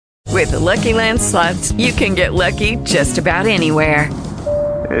With the Lucky Land Slots, you can get lucky just about anywhere.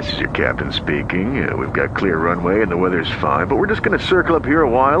 This is your captain speaking. We've got clear runway and the weather's fine, but we're just going to circle up here a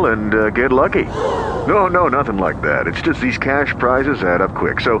while and get lucky. No, nothing like that. It's just these cash prizes add up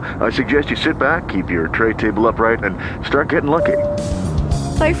quick. So I suggest you sit back, keep your tray table upright, and start getting lucky.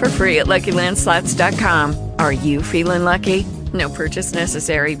 Play for free at LuckyLandSlots.com. Are you feeling lucky? No purchase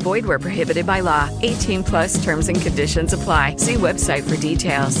necessary. Void where prohibited by law. 18 plus terms and conditions apply. See website for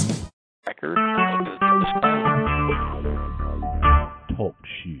details. Talk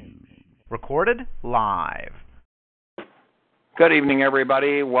shoes. Recorded live. Good evening,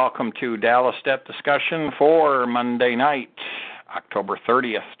 everybody. Welcome to Dallas Debt Discussion for Monday night, October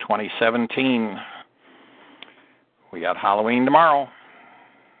 30th, 2017. We got Halloween tomorrow.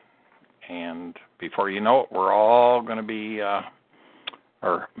 And before you know it, we're all going to be,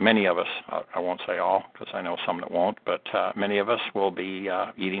 or many of us, I won't say all because I know some that won't, but many of us will be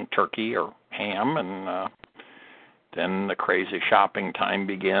eating turkey or ham, and then the crazy shopping time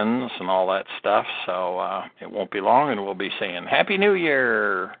begins and all that stuff. So it won't be long, and we'll be saying Happy New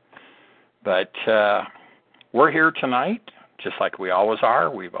Year. But we're here tonight, just like we always are.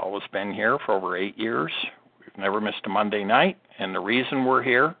 We've always been here for over 8 years. We've never missed a Monday night, and the reason we're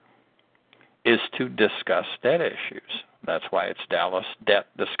here is to discuss debt issues. That's why it's Dallas Debt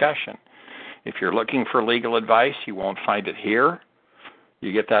Discussion. If you're looking for legal advice, you won't find it here.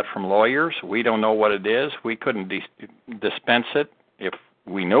 You get that from lawyers. We don't know what it is. We couldn't dispense it if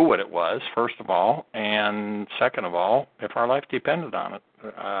we knew what it was, first of all, and second of all, if our life depended on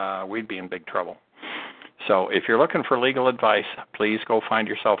it, we'd be in big trouble. So if you're looking for legal advice, please go find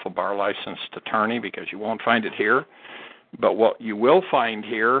yourself a bar-licensed attorney because you won't find it here. But what you will find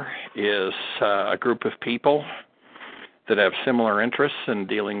here is a group of people that have similar interests in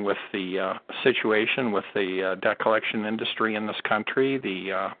dealing with the situation with the debt collection industry in this country,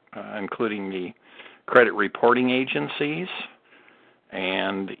 including the credit reporting agencies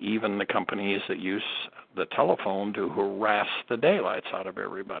and even the companies that use the telephone to harass the daylights out of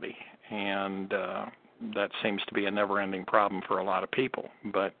everybody. And that seems to be a never-ending problem for a lot of people.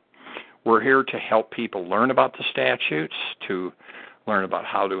 But we're here to help people learn about the statutes, to learn about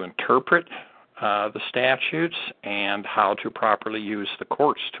how to interpret the statutes, and how to properly use the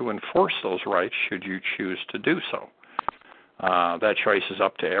courts to enforce those rights should you choose to do so. That choice is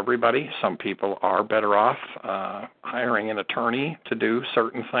up to everybody. Some people are better off hiring an attorney to do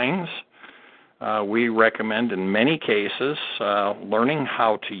certain things. We recommend in many cases learning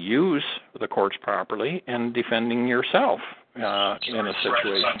how to use the courts properly and defending yourself in a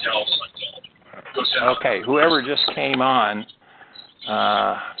situation. Okay, whoever just came on,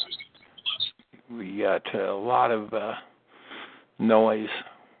 we got a lot of noise,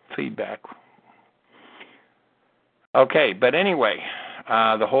 feedback. Okay, but anyway,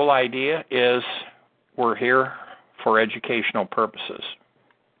 the whole idea is we're here for educational purposes.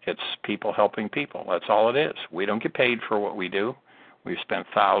 It's people helping people. That's all it is. We don't get paid for what we do. We've spent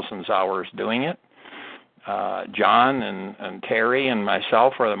thousands of hours doing it. John and Terry and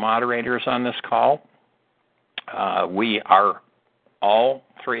myself are the moderators on this call. We are, all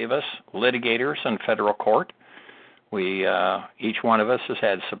three of us, litigators in federal court. We each one of us has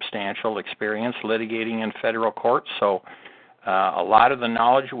had substantial experience litigating in federal court, so a lot of the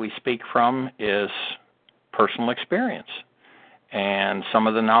knowledge we speak from is personal experience. And some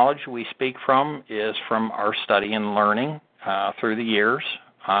of the knowledge we speak from is from our study and learning through the years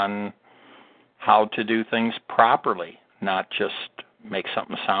on how to do things properly, not just make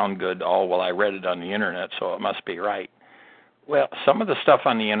something sound good. Oh, well, I read it on the internet, so it must be right. Well, some of the stuff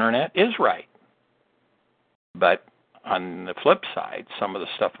on the internet is right. But on the flip side, some of the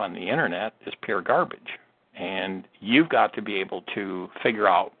stuff on the internet is pure garbage. And you've got to be able to figure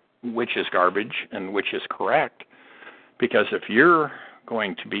out which is garbage and which is correct. Because if you're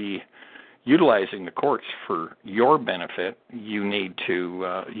going to be utilizing the courts for your benefit, you need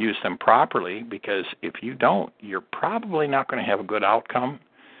to use them properly, because if you don't, you're probably not going to have a good outcome,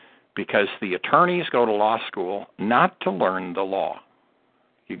 because the attorneys go to law school not to learn the law.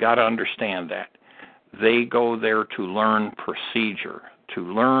 You got to understand that. They go there to learn procedure, to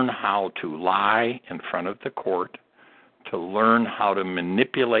learn how to lie in front of the court, to learn how to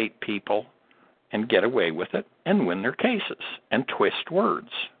manipulate people and get away with it and win their cases and twist words.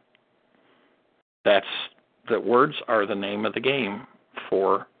 The words are the name of the game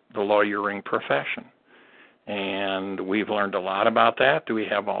for the lawyering profession. And we've learned a lot about that. Do we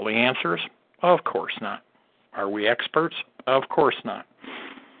have all the answers? Of course not. Are we experts? Of course not.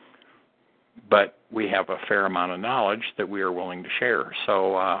 but we have a fair amount of knowledge that we are willing to share.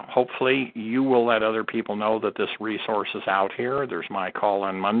 So hopefully you will let other people know that this resource is out here. There's my call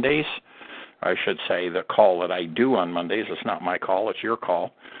on Mondays. I should say the call that I do on Mondays. It's not my call, it's your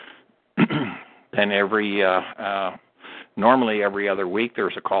call. And normally every other week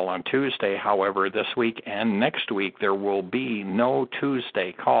there's a call on Tuesday. However, this week and next week there will be no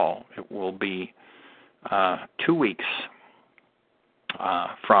Tuesday call. It will be 2 weeks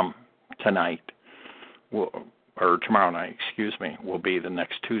from tonight, or tomorrow night, will be the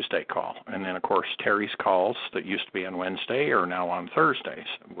next Tuesday call. And then, of course, Terry's calls that used to be on Wednesday are now on Thursdays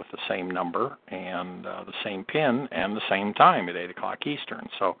with the same number and the same pin and the same time at 8 o'clock Eastern.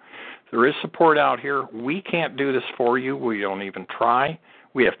 So there is support out here. We can't do this for you. We don't even try.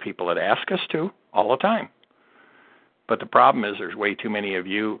 We have people that ask us to all the time. But the problem is there's way too many of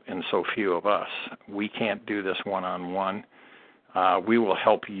you and so few of us. We can't do this one-on-one. We will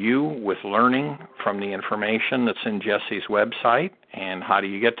help you with learning from the information that's in Jesse's website. And how do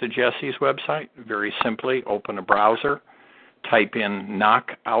you get to Jesse's website? Very simply, open a browser, type in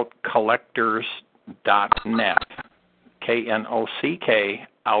knockoutcollectors.net, K-N-O-C-K,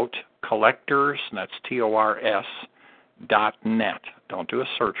 out collectors, and that's T-O-R-S.net. Don't do a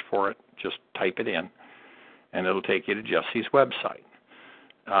search for it, just type it in, and it'll take you to Jesse's website.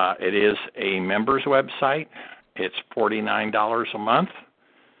 It is a member's website. It's $49 a month.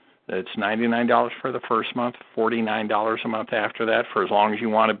 It's $99 for the first month, $49 a month after that. For as long as you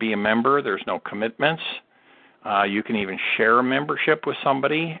want to be a member, there's no commitments. You can even share a membership with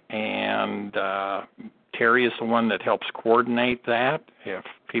somebody, and Terry is the one that helps coordinate that. If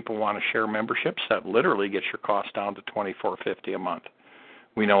people want to share memberships, that literally gets your cost down to $24.50 a month.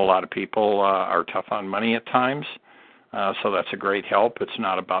 We know a lot of people are tough on money at times. So that's a great help. It's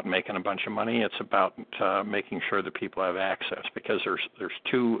not about making a bunch of money. It's about making sure that people have access, because there's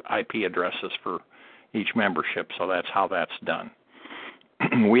 2 IP addresses for each membership, so that's how that's done.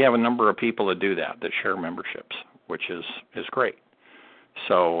 We have a number of people that do that share memberships, which is great.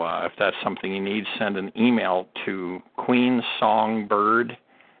 So if that's something you need, send an email to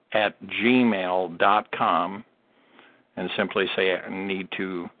queensongbird@gmail.com. and simply say I need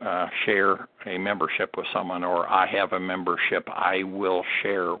to share a membership with someone, or I have a membership I will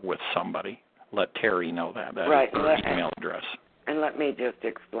share with somebody. Let Terry know that. That is her email address. And let me just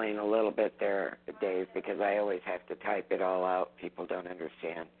explain a little bit there, Dave, because I always have to type it all out. People don't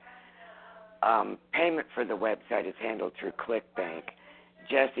understand. Payment for the website is handled through ClickBank.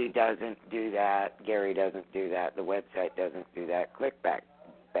 Jesse doesn't do that. Gary doesn't do that. The website doesn't do that. ClickBank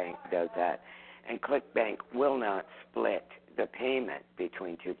does that. And ClickBank will not split the payment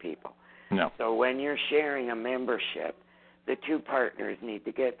between 2 people. No. So when you're sharing a membership, the 2 partners need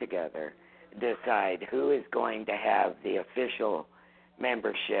to get together, decide who is going to have the official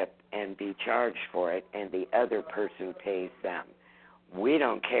membership and be charged for it, and the other person pays them. We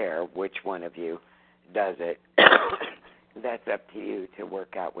don't care which one of you does it. That's up to you to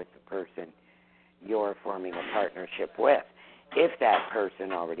work out with the person you're forming a partnership with. If that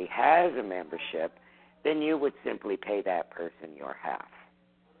person already has a membership, then you would simply pay that person your half.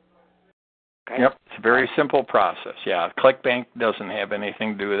 Okay? Yep, it's a very simple process. Yeah, ClickBank doesn't have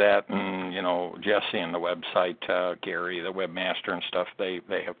anything to do with that, and Jesse and the website, Gary, the webmaster and stuff, they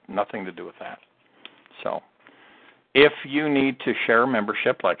have nothing to do with that. So, if you need to share a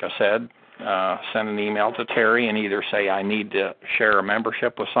membership, like I said, send an email to Terry and either say I need to share a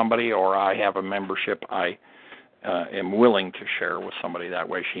membership with somebody, or I have a membership I am willing to share with somebody. That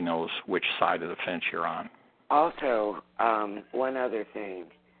way she knows which side of the fence you're on. Also, one other thing.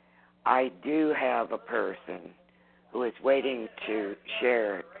 I do have a person who is waiting to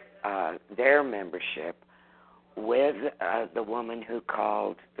share their membership with the woman who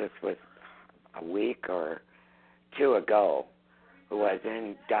called, this was a week or 2 ago, who was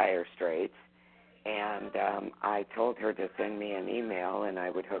in dire straits. And I told her to send me an email, and I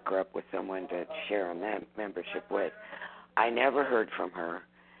would hook her up with someone to share a membership with. I never heard from her,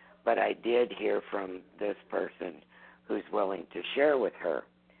 but I did hear from this person who's willing to share with her.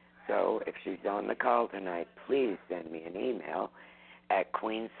 So if she's on the call tonight, please send me an email at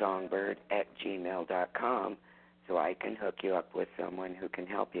queensongbird@gmail.com so I can hook you up with someone who can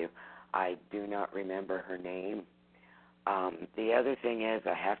help you. I do not remember her name. The other thing is,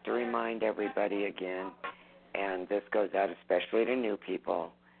 I have to remind everybody again, and this goes out especially to new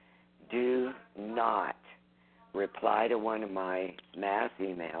people, do not reply to one of my mass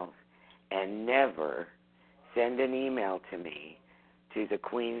emails, and never send an email to me to the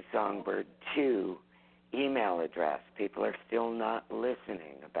Queen Songbird 2 email address. People are still not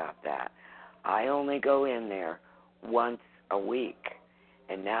listening about that. I only go in there once a week,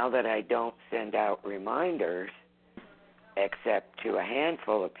 And now that I don't send out reminders, except to a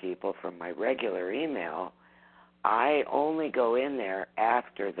handful of people from my regular email, I only go in there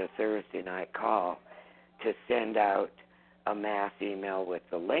after the Thursday night call to send out a mass email with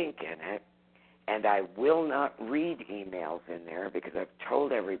the link in it. And I will not read emails in there because I've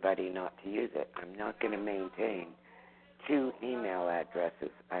told everybody not to use it. I'm not going to maintain 2 email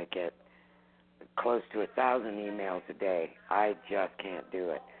addresses. I get close to 1,000 emails a day. I just can't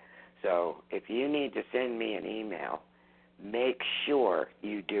do it. So if you need to send me an email, make sure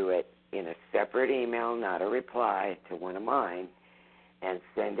you do it in a separate email, not a reply to one of mine, and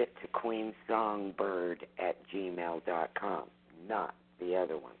send it to queensongbird@gmail.com, not the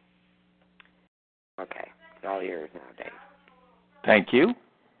other one. Okay, it's all yours now, Dave. Thank you.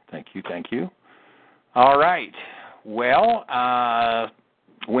 All right. Well,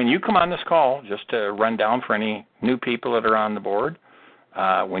 when you come on this call, just to run down for any new people that are on the board,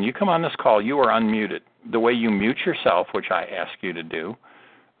 when you come on this call, you are unmuted. The way you mute yourself, which I ask you to do,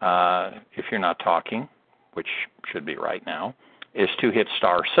 if you're not talking, which should be right now, is to hit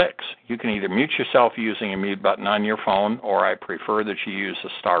 *6. You can either mute yourself using a mute button on your phone, or I prefer that you use the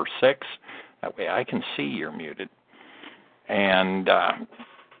 *6. That way I can see you're muted. And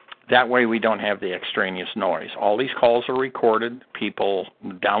that way we don't have the extraneous noise. All these calls are recorded. People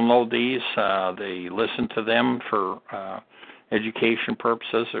download these. They listen to them for education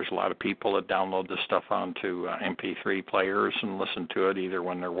purposes. There's a lot of people that download this stuff onto MP3 players and listen to it either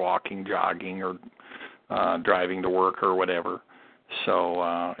when they're walking, jogging, or driving to work or whatever.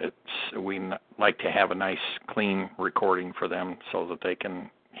 So we like to have a nice, clean recording for them so that they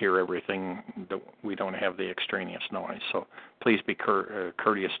can hear everything, that we don't have the extraneous noise. So please be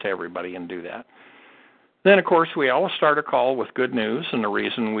courteous to everybody and do that. Then, of course, we always start a call with good news, and the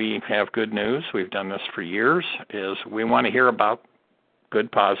reason we have good news, we've done this for years, is we want to hear about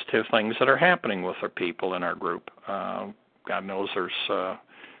good, positive things that are happening with our people in our group. God knows there's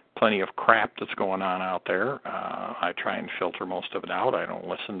plenty of crap that's going on out there. I try and filter most of it out. I don't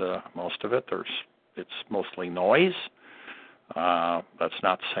listen to most of it. It's mostly noise. That's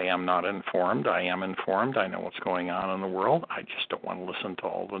not to say I'm not informed. I am informed. I know what's going on in the world. I just don't want to listen to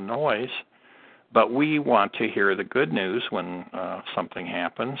all the noise. But we want to hear the good news when something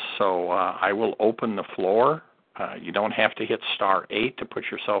happens. So I will open the floor. You don't have to hit *8 to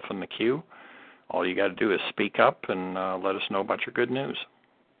put yourself in the queue. All you got to do is speak up and let us know about your good news.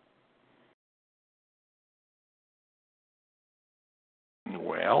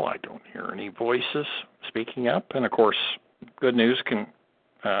 Well, I don't hear any voices speaking up. And, of course, good news can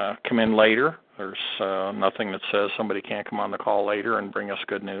come in later. There's nothing that says somebody can't come on the call later and bring us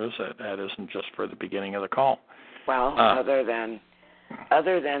good news. That isn't just for the beginning of the call. Well, other than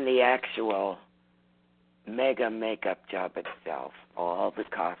the actual mega makeup job itself, all the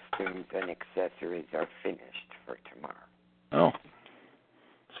costumes and accessories are finished for tomorrow. Oh,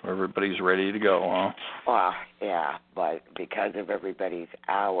 so everybody's ready to go, huh? Well, yeah, but because of everybody's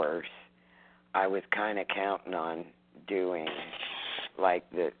hours, I was kind of counting on doing like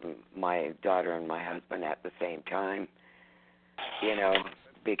my daughter and my husband at the same time,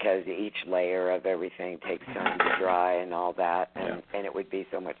 because each layer of everything takes time to dry and all that, and it would be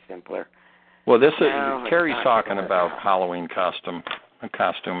so much simpler. Well, Carrie's talking about Halloween costume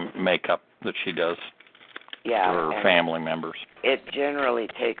makeup that she does for her family members. It generally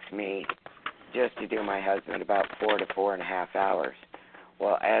takes me just to do my husband about 4 to 4.5 hours.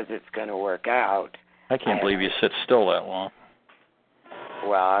 Well, as it's going to work out, I can't believe you sit still that long.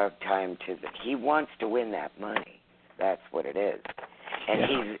 Well, I have time he wants to win that money. That's what it is.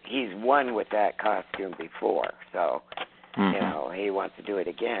 And he's won with that costume before, so, he wants to do it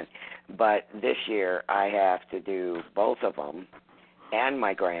again. But this year I have to do both of them and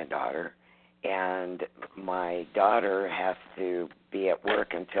my granddaughter, and my daughter has to be at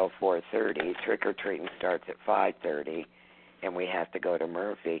work until 4:30. Trick-or-treating starts at 5:30, and we have to go to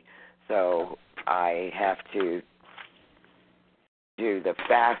Murphy. So I have to do the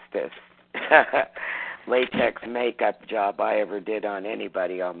fastest latex makeup job I ever did on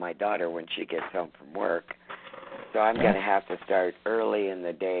anybody on my daughter when she gets home from work. So I'm going to have to start early in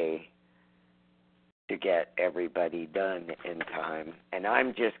the day to get everybody done in time. And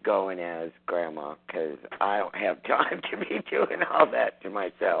I'm just going as Grandma because I don't have time to be doing all that to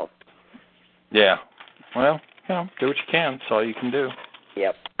myself. Yeah. Well, do what you can. That's all you can do.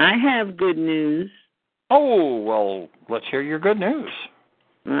 Yep. I have good news. Oh, well, let's hear your good news.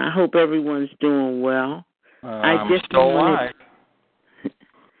 I hope everyone's doing well. I'm still alive.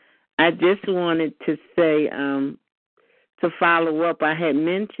 I just wanted to say, to follow up, I had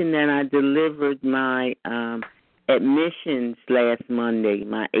mentioned that I delivered my admissions last Monday,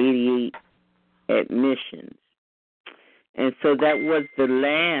 my 88 admissions. And so that was the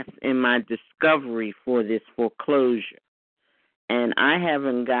last in my discovery for this foreclosure. And I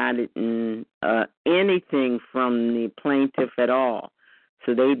haven't gotten anything from the plaintiff at all.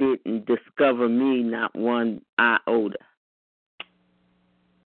 So they didn't discover me, not one iota.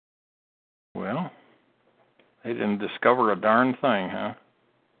 Well, they didn't discover a darn thing, huh?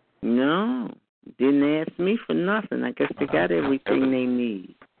 No, didn't ask me for nothing. I guess they got everything they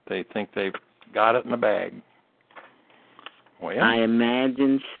need. They think they've got it in the bag. Well, I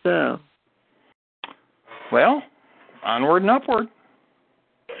imagine so. Well, onward and upward.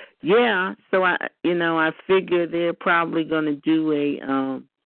 Yeah, so I figure they're probably going to do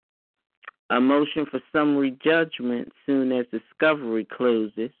a motion for summary judgment soon as discovery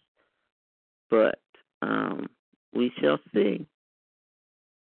closes, but we shall see.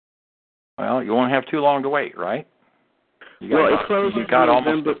 Well, you won't have too long to wait, right? It closes. You got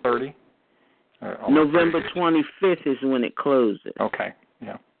almost the 30. November 25th is when it closes. Okay,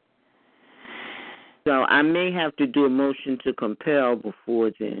 yeah. So I may have to do a motion to compel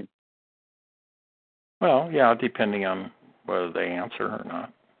before then. Well, yeah, depending on whether they answer or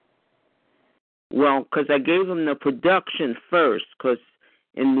not. Well, because I gave them the production first, because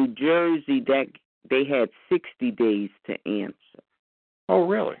in New Jersey they had 60 days to answer. Oh,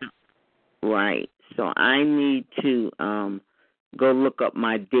 really? Right. So I need to go look up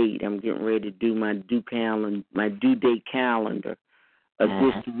my date. I'm getting ready to do my due date calendar of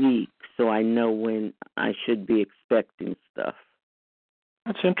this week, so I know when I should be expecting stuff.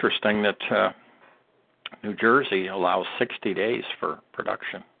 That's interesting that New Jersey allows 60 days for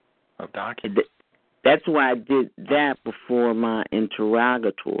production of documents. That's why I did that before my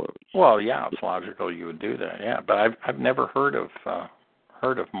interrogatories. Well, yeah, it's logical you would do that. Yeah, but I've never heard of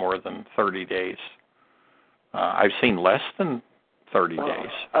more than 30 days. I've seen less than 30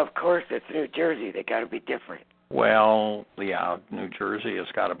 days. Of course, it's New Jersey. They got to be different. Well, yeah, New Jersey has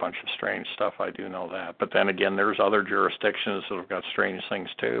got a bunch of strange stuff. I do know that. But then again, there's other jurisdictions that have got strange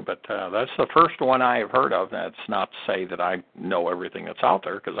things too. But that's the first one I have heard of. That's not to say that I know everything that's out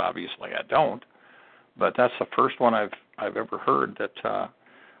there, because obviously I don't. But that's the first one I've ever heard that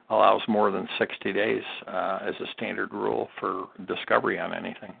allows more than 60 days as a standard rule for discovery on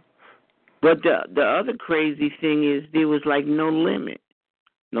anything. But the other crazy thing is there was like no limit.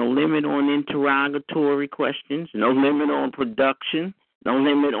 No limit on interrogatory questions, no limit on production, no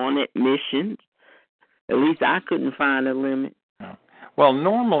limit on admissions. At least I couldn't find a limit. Well,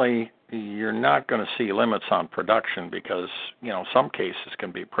 normally you're not going to see limits on production because, some cases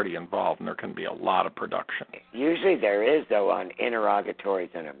can be pretty involved and there can be a lot of production. Usually there is, though, on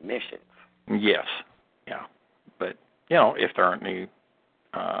interrogatories and admissions. Yes, yeah. But, if there aren't any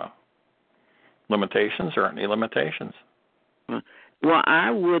limitations, there aren't any limitations. Well, I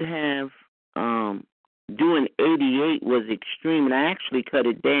would have, doing 88 was extreme, and I actually cut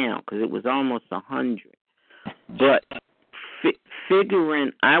it down because it was almost 100. But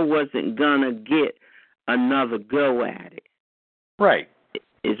figuring I wasn't going to get another go at it. Right.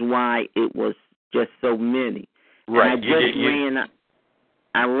 Is why it was just so many. Right. And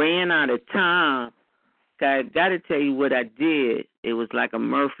I ran out of time. I got to tell you what I did. It was like a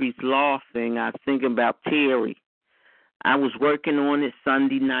Murphy's Law thing. I was thinking about Terry. I was working on it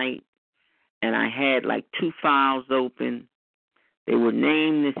Sunday night, and I had like 2 files open. They were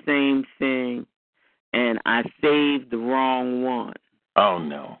named the same thing, and I saved the wrong one. Oh,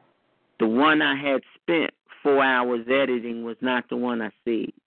 no. The one I had spent 4 hours editing was not the one I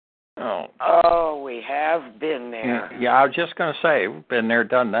saved. Oh, we have been there. Yeah, I was just going to say, we've been there,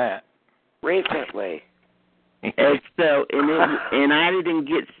 done that. Recently. And so, and I didn't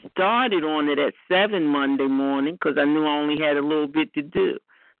get started on it at 7 Monday morning because I knew I only had a little bit to do.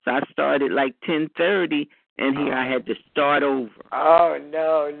 So I started like 10:30, and here I had to start over. Oh,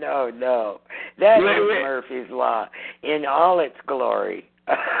 no. That is Murphy's Law in all its glory.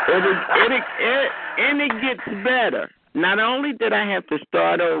 And it gets better. Not only did I have to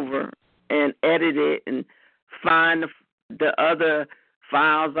start over and edit it and find the other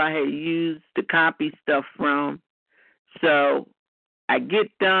files I had used to copy stuff from. So I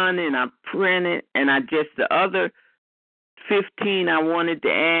get done and I print it, and the other 15 I wanted to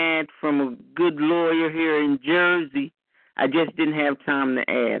add from a good lawyer here in Jersey, I just didn't have time to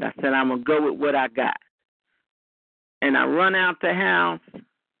add. I said, I'm going to go with what I got. And I run out the house,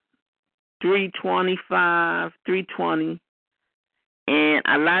 3:20, and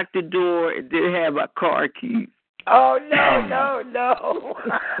I locked the door. It did have a car key. Oh, no.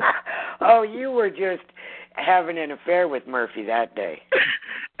 Oh, you were just having an affair with Murphy that day.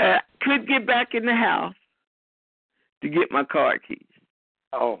 Could get back in the house. to get my car keys.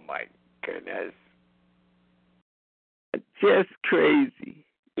 Oh, my goodness. Just crazy.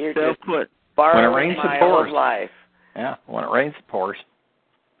 You're So just put. borrowing my old life. Yeah, when it rains, it pours.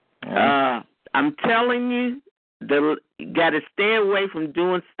 Yeah. I'm telling you, you got to stay away from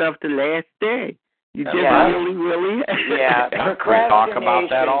doing stuff the last day. You just really. Yeah, we talk about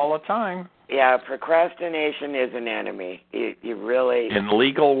that all the time. Yeah, procrastination is an enemy. You really. In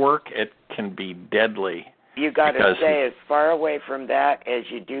legal work, it can be deadly. You got to stay as far away from that as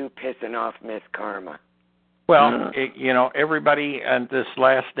you do pissing off Miss Karma. Well, everybody and this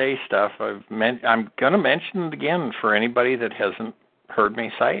last day stuff, I'm going to mention it again for anybody that hasn't heard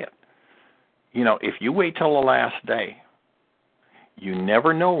me say it. If you wait till the last day, you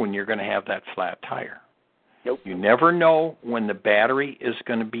never know when you're going to have that flat tire. Nope. You never know when the battery is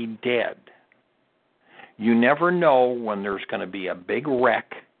going to be dead. You never know when there's going to be a big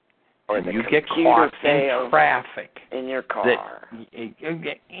wreck or and you get caught in traffic. In your car.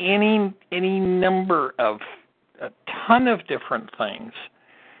 Any number of a ton of different things.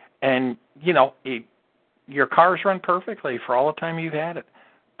 And, your cars run perfectly for all the time you've had it.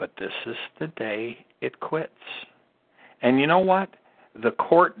 But this is the day it quits. And you know what? The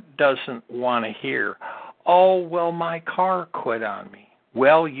court doesn't want to hear, oh, well, my car quit on me.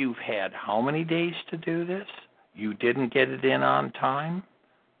 Well, you've had how many days to do this? You didn't get it in on time?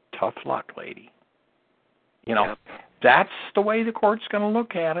 Tough luck, lady. That's the way the court's going to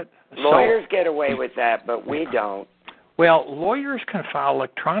look at it. Lawyers get away with that, but we don't. Well, lawyers can file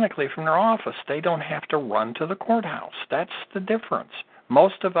electronically from their office. They don't have to run to the courthouse. That's the difference.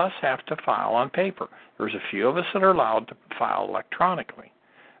 Most of us have to file on paper. There's a few of us that are allowed to file electronically.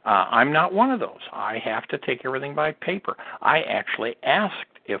 I'm not one of those. I have to take everything by paper. I actually asked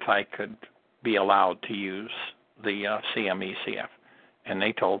if I could be allowed to use the CMECF, and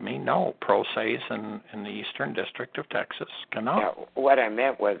they told me no. Pro se's in the Eastern District of Texas cannot. Yeah, what I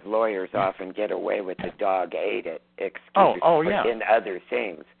meant was lawyers often get away with the dog ate it excuse in other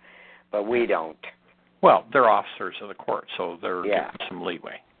things, but we don't. Well, they're officers of the court, so they're given some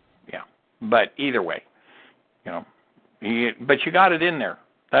leeway. Yeah, but either way, but you got it in there.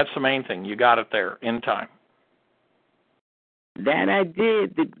 That's the main thing. You got it there in time. That I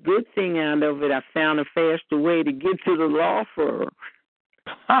did. The good thing out of it, I found a faster way to get to the law firm.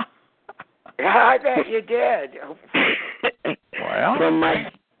 I bet you did. Well,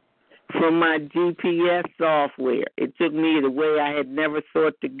 from my GPS software, it took me the way I had never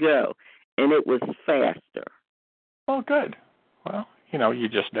thought to go, and it was faster. Well, good. Well, you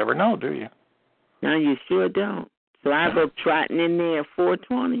just never know, do you? No, you sure don't. So I go trotting in there at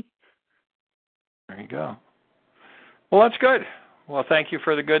 4:20. There you go. Well, that's good. Well, thank you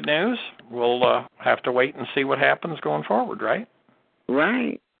for the good news. We'll have to wait and see what happens going forward, right?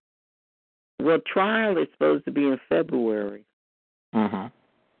 Right. Well, trial is supposed to be in February. Mm-hmm.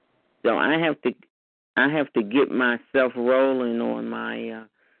 So I have to get myself rolling on my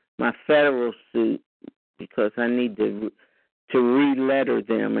my federal suit because I need to re-letter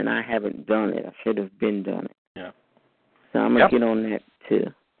them, and I haven't done it. I should have been done it. Yeah. So I'm going to get on that, too.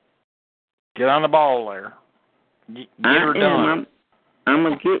 Get on the ball there. Get her done. I'm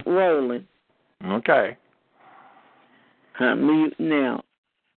going to get rolling. Okay. I'm muting out.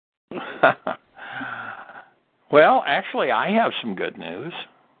 Well, actually, I have some good news.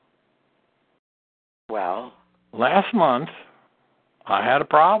 Well? Last month, I had a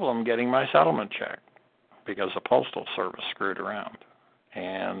problem getting my settlement check because the Postal Service screwed around.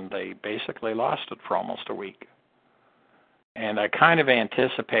 And they basically lost it for almost a week. And I kind of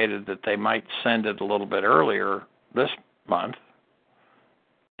anticipated that they might send it a little bit earlier this month.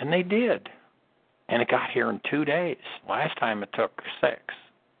 And they did. And it got here in 2 days. Last time it took 6.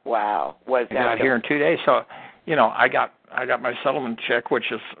 Wow. It got here in 2 days. So, I got my settlement check, which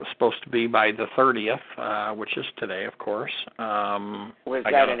is supposed to be by the 30th, which is today, of course. Was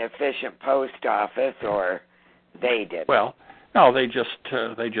that an efficient post office, or they did it? Well, no, they just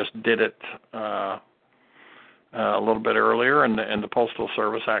did it a little bit earlier, and the Postal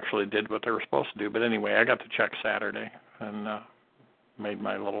Service actually did what they were supposed to do. But anyway, I got the check Saturday and made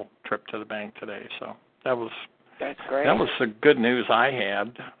my little trip to the bank today. So that's great. That was the good news I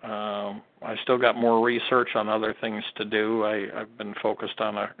had. I still got more research on other things to do. I've been focused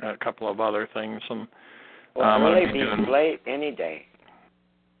on a couple of other things, and early beats late any day.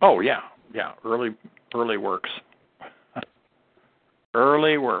 Oh yeah. Early works.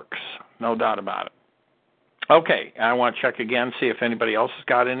 Early works, no doubt about it. Okay, I want to check again, see if anybody else has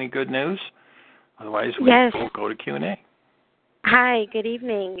got any good news. Otherwise, we'll go to Q&A. Hi, good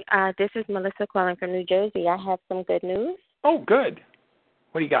evening. This is Melissa calling from New Jersey. I have some good news. Oh, good.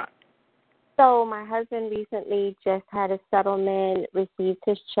 What do you got? So my husband recently just had a settlement, received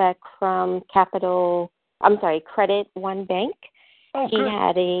his check from Credit One Bank. Oh, He good.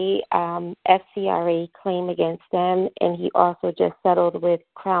 had a FCRA claim against them, and he also just settled with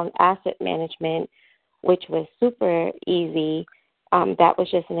Crown Asset Management, which was super easy. That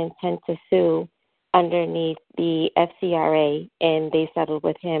was just an intent to sue underneath the FCRA, and they settled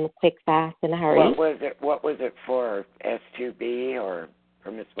with him quick, fast, in a hurry. What was it for? S2B or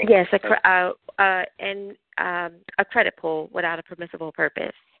permissible? Yes, a credit pull without a permissible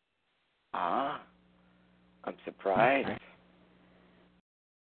purpose. Ah, I'm surprised. Okay.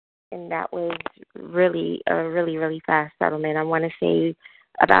 And that was really a really fast settlement. I want to say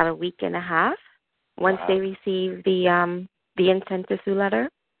about a week and a half once they received the intent to sue letter.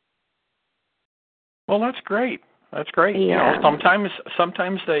 Well, that's great. That's great. Yeah. You know,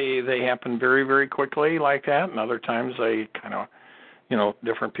 sometimes they happen very, very quickly like that, and other times they kind of, you know,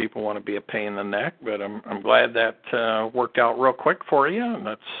 different people want to be a pain in the neck. But I'm glad that worked out real quick for you, and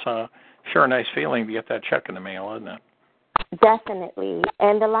that's sure a nice feeling to get that check in the mail, isn't it? Definitely.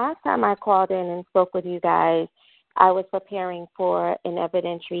 And the last time I called in and spoke with you guys, I was preparing for an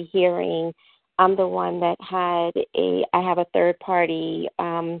evidentiary hearing. I'm the one that I have a third party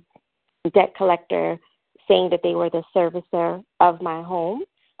debt collector saying that they were the servicer of my home,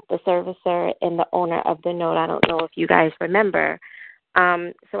 the servicer and the owner of the note. I don't know if you guys remember.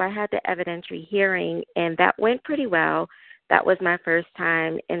 So I had the evidentiary hearing, and that went pretty well. That was my first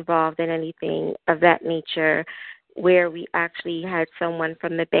time involved in anything of that nature, where we actually had someone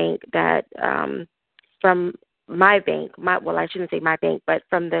from the bank that, from my bank, I shouldn't say my bank, but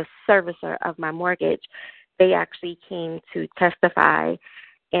from the servicer of my mortgage, they actually came to testify,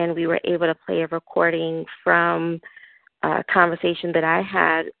 and we were able to play a recording from a conversation that I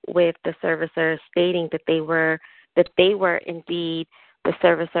had with the servicer stating that they were indeed the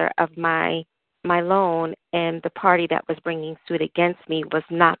servicer of my loan, and the party that was bringing suit against me was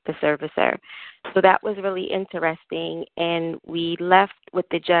not the servicer. So that was really interesting, and we left with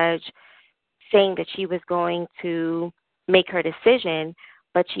the judge saying that she was going to make her decision,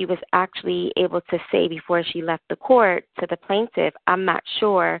 but she was actually able to say before she left the court to the plaintiff, I'm not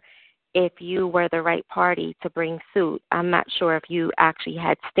sure if you were the right party to bring suit. I'm not sure if you actually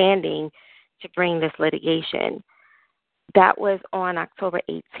had standing to bring this litigation. That was on October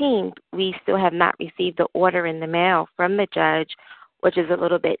 18th. We still have not received the order in the mail from the judge, which is a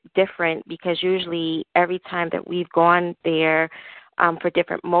little bit different because usually every time that we've gone there for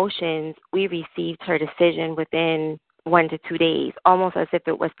different motions, we received her decision within 1 to 2 days, almost as if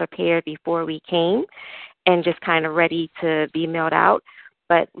it was prepared before we came and just kind of ready to be mailed out.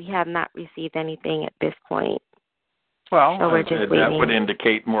 But we have not received anything at this point. Well, so we're just that would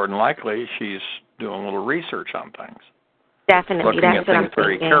indicate more than likely she's doing a little research on things. Definitely. Looking That's at what things I'm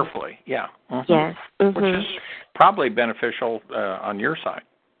very thinking. carefully. Yeah. Mm-hmm. Yes. Mm-hmm. Which is probably beneficial on your side.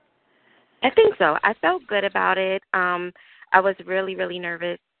 I think so. I felt good about it. I was really, really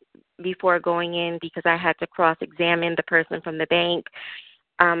nervous before going in because I had to cross-examine the person from the bank.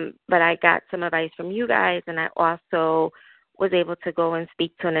 But I got some advice from you guys, and I also was able to go and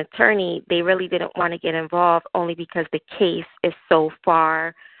speak to an attorney. They really didn't want to get involved only because the case is so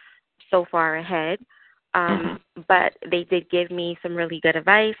far ahead. But they did give me some really good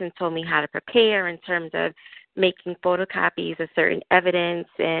advice and told me how to prepare in terms of making photocopies of certain evidence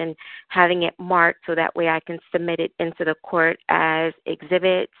and having it marked so that way I can submit it into the court as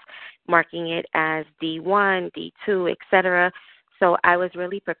exhibits, marking it as D1, D2, etc. So I was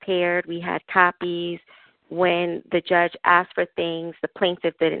really prepared. We had copies. When the judge asked for things, the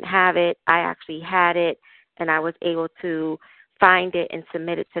plaintiff didn't have it. I actually had it, and I was able to find it and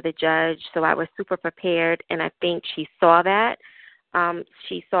submit it to the judge. So I was super prepared, and I think she saw that.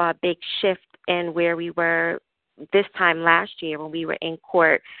 She saw a big shift in where we were this time last year when we were in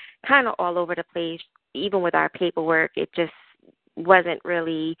court, kind of all over the place. Even with our paperwork, it just wasn't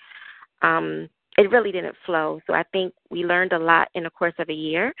really, it really didn't flow. So I think we learned a lot in the course of a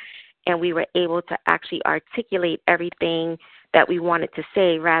year, and we were able to actually articulate everything that we wanted to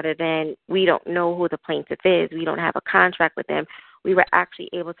say rather than we don't know who the plaintiff is. We don't have a contract with them. We were actually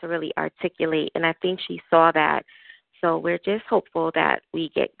able to really articulate, and I think she saw that. So we're just hopeful that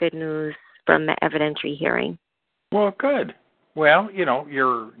we get good news from the evidentiary hearing. Well, good. Well, you know,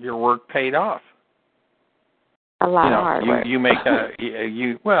 your work paid off. A lot of hard work. You make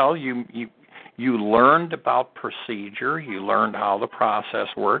you learned about procedure. You learned how the process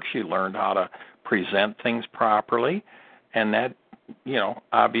works. You learned how to present things properly, and that, you know,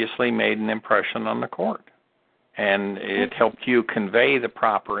 obviously made an impression on the court. And it helped you convey the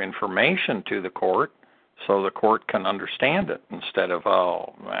proper information to the court so the court can understand it instead of,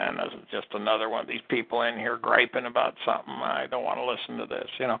 oh, man, this is just another one of these people in here griping about something. I don't want to listen to this,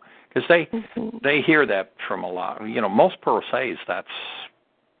 because they hear that from a lot. Most pro se's, that's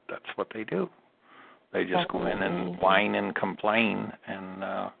what they do. They just go in and whine and complain,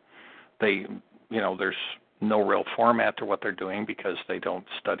 and there's no real format to what they're doing because they don't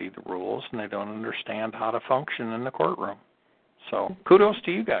study the rules and they don't understand how to function in the courtroom. So kudos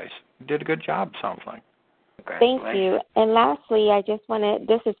to you guys. You did a good job, sounds like. Thank you. And lastly, I just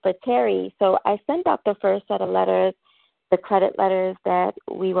this is for Terry. So I sent out the first set of letters, the credit letters that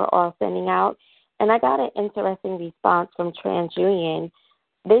we were all sending out, and I got an interesting response from TransUnion.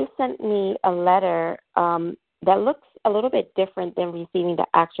 They sent me a letter that looks a little bit different than receiving the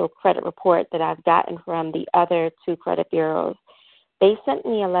actual credit report that I've gotten from the other two credit bureaus. They sent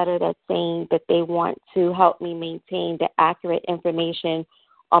me a letter that's saying that they want to help me maintain the accurate information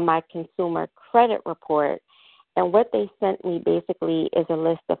on my consumer credit report. And what they sent me basically is a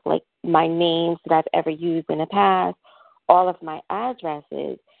list of my names that I've ever used in the past, all of my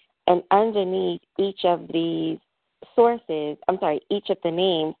addresses, and underneath each of these each of the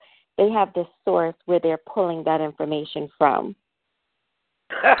names, they have the source where they're pulling that information from.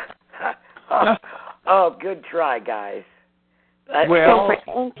 Oh, good try, guys. Well,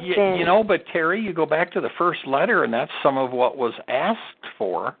 but Terry, you go back to the first letter, and that's some of what was asked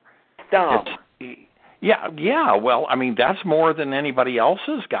for. Stop. Yeah. Well, I mean, that's more than anybody else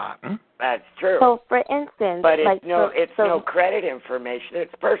has gotten. That's true. So, for instance, but it's no credit information.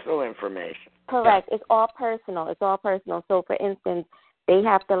 It's personal information. Correct. Yeah. It's all personal. So, for instance, they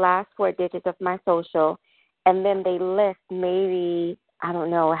have the last 4 digits of my social, and then they list maybe, I don't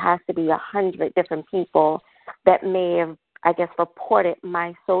know, it has to be 100 different people that may have, I guess, reported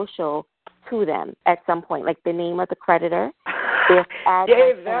my social to them at some point, like the name of the creditor. Dave,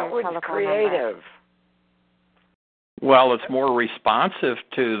 that was creative. Number. Well, it's more responsive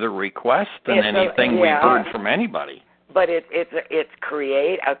to the request than anything we've heard from anybody. But it's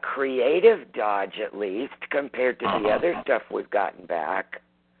a creative dodge, at least, compared to the other stuff we've gotten back.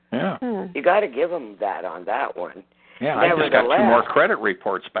 Yeah. You got to give them that on that one. Yeah, I just got 2 more credit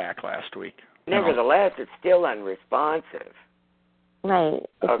reports back last week. Nevertheless, it's still unresponsive. Right.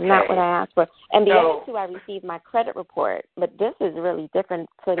 It's not what I asked for. And the other 2, I received my credit report. But this is really different.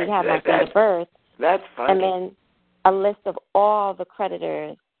 So they have my date of birth. That's funny. And then a list of all the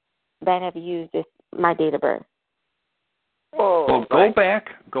creditors that have used my date of birth. Oh, well,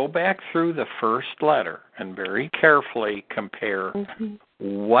 go back through the first letter and very carefully compare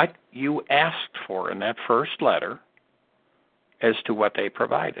what you asked for in that first letter as to what they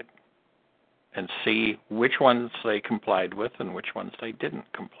provided, and see which ones they complied with and which ones they didn't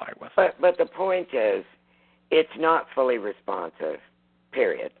comply with. But the point is, it's not fully responsive,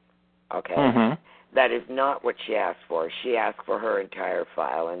 period. Okay? Mm-hmm. That is not what she asked for. She asked for her entire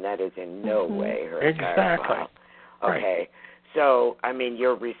file, and that is in no way her entire file. Okay? Right. So, I mean,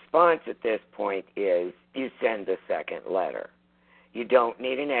 your response at this point is you send the second letter. You don't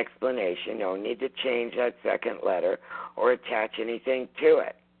need an explanation. You don't need to change that second letter or attach anything to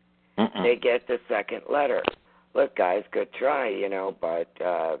it. They get the second letter. Look, guys, good try, but...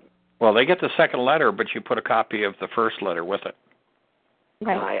 well, they get the second letter, but you put a copy of the first letter with it.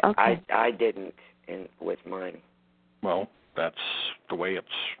 Right. I didn't with mine. Well, that's the way it's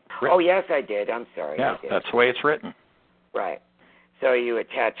written. Oh, yes, I did. I'm sorry. Yeah, that's the way it's written. Right. So you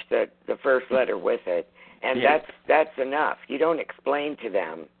attach the first letter with it, and that's enough. You don't explain to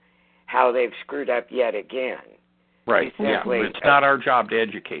them how they've screwed up yet again. Right. It's not our job to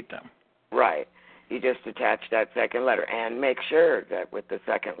educate them. Right. You just attach that second letter, and make sure that with the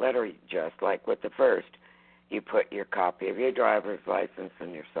second letter, just like with the first, you put your copy of your driver's license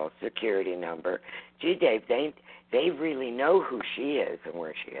and your Social Security number. Gee, Dave, they really know who she is and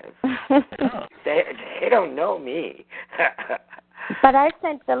where she is. They don't know me. But I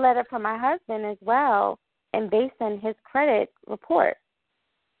sent the letter from my husband as well, and they sent his credit report.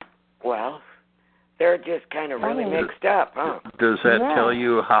 Well, they're just kind of really mixed up, huh? Does that tell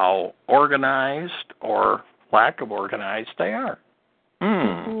you how organized or lack of organized they are?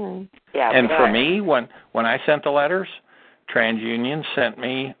 Yeah, and for me, when I sent the letters, TransUnion sent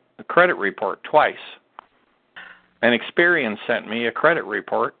me a credit report twice. And Experian sent me a credit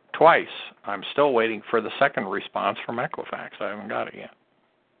report twice. I'm still waiting for the second response from Equifax. I haven't got it yet.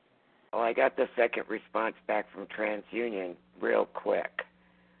 Well, I got the second response back from TransUnion real quick,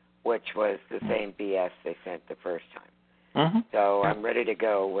 which was the same BS they sent the first time. So I'm ready to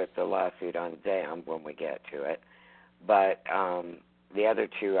go with the lawsuit on them when we get to it. But the other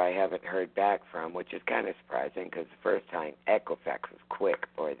 2 I haven't heard back from, which is kind of surprising because the first time Equifax was quick.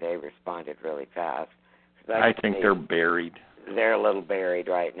 Boy, they responded really fast. I think they're buried. They're a little buried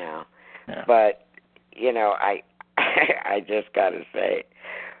right now. Yeah. But, I just got to say,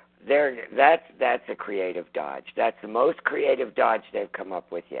 that's a creative dodge. That's the most creative dodge they've come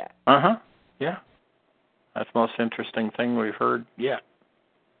up with yet. Yeah. That's the most interesting thing we've heard yet.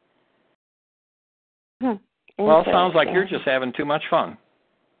 Well, it sounds like you're just having too much fun.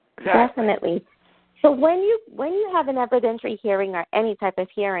 Exactly. Definitely. So when you have an evidentiary hearing or any type of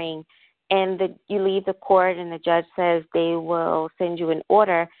hearing, and you leave the court and the judge says they will send you an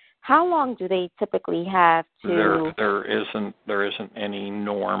order, how long do they typically have to? There isn't any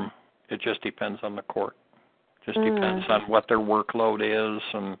norm. It just depends on the court. Just depends on what their workload is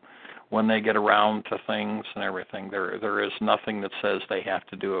and when they get around to things and everything. There is nothing that says they have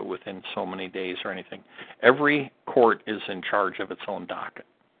to do it within so many days or anything. Every court is in charge of its own docket.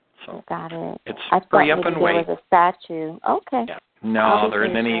 So got it. It's I hurry up and wait. There was a statute. Okay. Yeah. No, there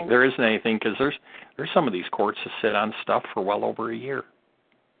isn't anything because there's some of these courts that sit on stuff for well over a year,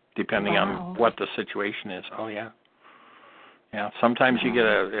 depending on what the situation is. Oh yeah. Yeah, sometimes you get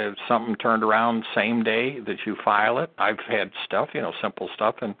something turned around same day that you file it. I've had stuff, simple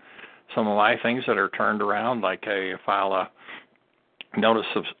stuff, and some of my things that are turned around, like I file a notice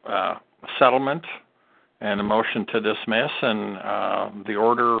of settlement and a motion to dismiss, and the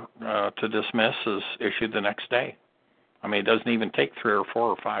order to dismiss is issued the next day. I mean, it doesn't even take 3 or 4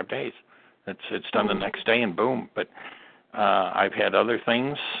 or 5 days. It's done the next day, and boom. But I've had other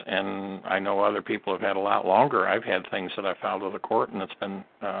things, and I know other people have had a lot longer. I've had things that I filed with the court, and it's been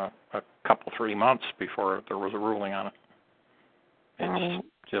a couple, 3 months before there was a ruling on it. It's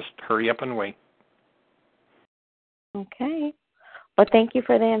just hurry up and wait. Okay. Well, thank you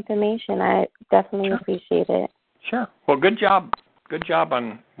for the information. I definitely appreciate it. Sure. Well, good job. Good job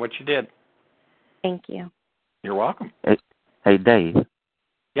on what you did. Thank you. You're welcome. Hey, Dave.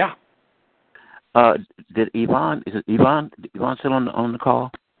 Yeah. Is Yvonne still on the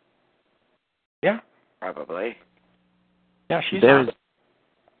call? Yeah. Probably. Yeah, she's on.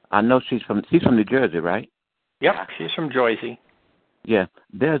 I know she's from New Jersey, right? Yep, she's from Jersey. Yeah.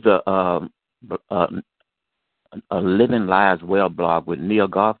 There's a Living Lives Well blog with Neil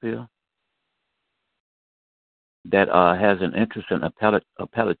Garfield that has an interest in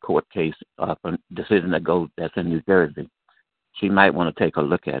appellate court case from decision that's in New Jersey. She might want to take a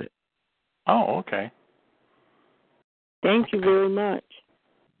look at it. Oh, okay. Thank you very much.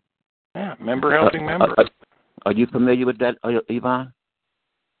 Yeah, member helping member. Are you familiar with that, Yvonne?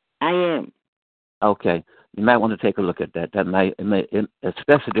 I am. Okay. You might want to take a look at that. That may,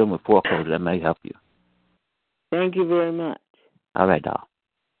 especially dealing with foreclosure, that may help you. Thank you very much. All right, doll.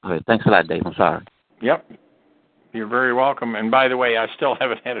 All right. Thanks a lot, Dave. I'm sorry. Yep. You're very welcome. And by the way, I still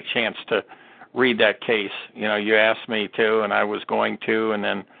haven't had a chance to read that case. You asked me to, and I was going to, and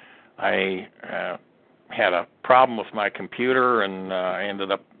then I had a problem with my computer, and I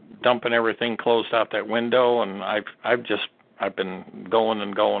ended up dumping everything, closed out that window, and I've been going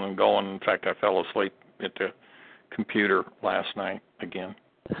and going and going. In fact, I fell asleep at the computer last night again.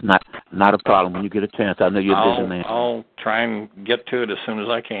 It's not a problem. When you get a chance, I know you're a busy man. I'll try and get to it as soon as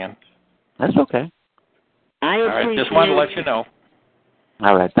I can. That's okay. Just wanted to let you know.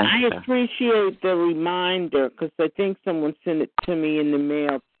 All right, thanks. I appreciate the reminder because I think someone sent it to me in the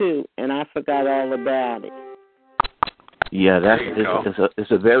mail too, and I forgot all about it. Yeah,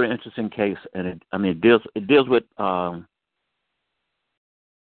 it's a very interesting case, and it deals with the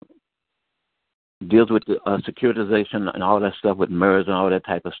securitization and all that stuff with MERS and all that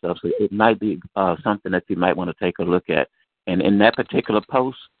type of stuff. So it might be something that you might want to take a look at. And in that particular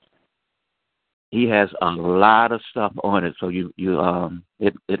post, he has a lot of stuff on it, so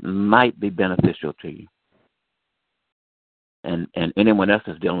it might be beneficial to you. And anyone else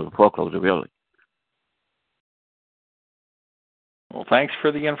that's dealing with foreclosure, really. Well, thanks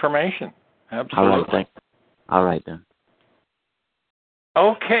for the information. Absolutely. All right, then.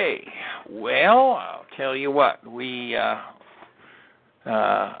 Okay. Well, I'll tell you what. We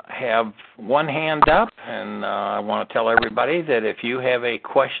have one hand up, and I want to tell everybody that if you have a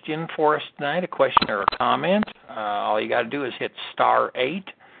question for us tonight, a question or a comment, all you got to do is hit *8.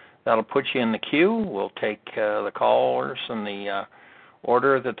 That'll put you in the queue. We'll take the callers in the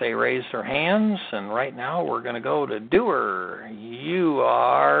order that they raise their hands, and right now we're going to go to Dewar. You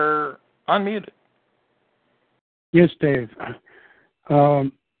are unmuted. Yes, Dave.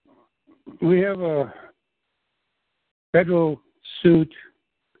 We have a federal suit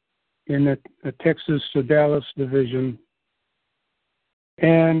in the Texas to Dallas division,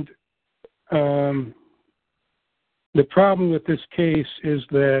 and the problem with this case is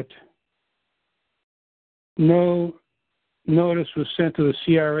that no notice was sent to the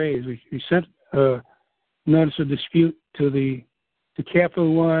CRAs. We sent a notice of dispute to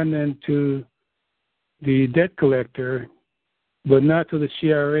Capital One and to the debt collector, but not to the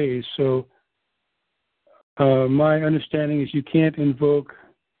CRA. So my understanding is you can't invoke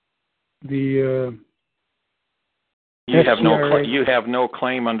the you have no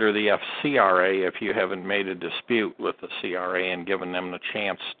claim under the FCRA if you haven't made a dispute with the CRA and given them the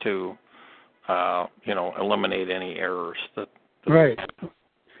chance to eliminate any errors. Right.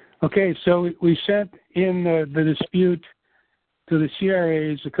 Okay, so we sent in the dispute to the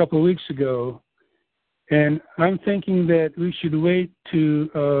CRAs a couple of weeks ago, and I'm thinking that we should wait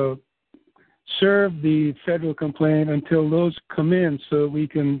to serve the federal complaint until those come in so we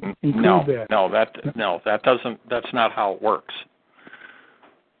can include that. That's not how it works.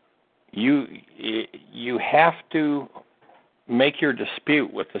 You have to make your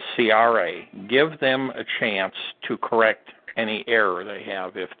dispute with the CRA, give them a chance to correct any error they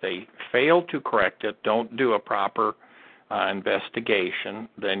have. If they fail to correct it, don't do a proper investigation,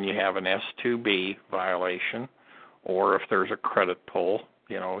 then you have an S2B violation, or if there's a credit pull,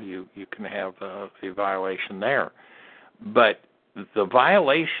 you can have a violation there. But the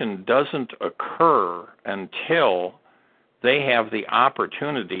violation doesn't occur until they have the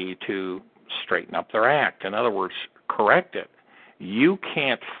opportunity to straighten up their act. In other words, correct it. You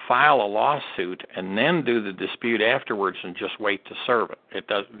can't file a lawsuit and then do the dispute afterwards and just wait to serve it.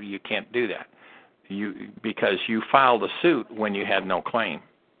 You can't do that. Because you filed a suit when you had no claim.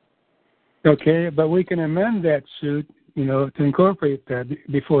 Okay, but we can amend that suit, to incorporate that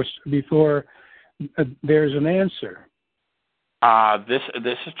before there's an answer.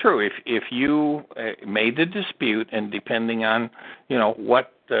 This is true. If you made the dispute, and depending on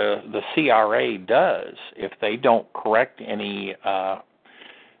what the CRA does, if they don't correct any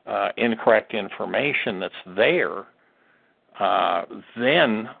incorrect information that's there,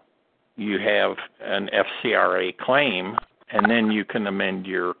 then you have an FCRA claim, and then you can amend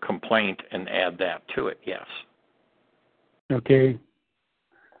your complaint and add that to it. Yes. Okay.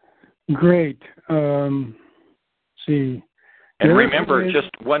 Great. See. And remember, just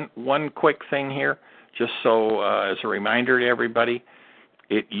one quick thing here, just so as a reminder to everybody,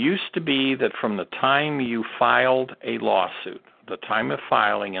 it used to be that from the time you filed a lawsuit, the time of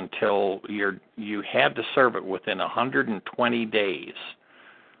filing until you had to serve it within 120 days,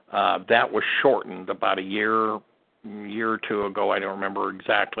 that was shortened about a year or two ago. I don't remember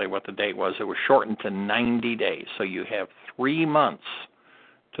exactly what the date was. It was shortened to 90 days. So you have 3 months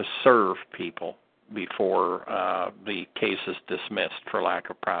to serve people before the case is dismissed for lack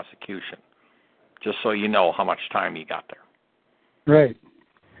of prosecution, just so you know how much time you got there. Right.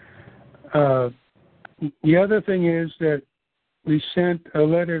 The other thing is that we sent a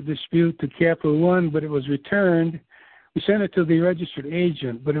letter of dispute to Capital One, but it was returned. We sent it to the registered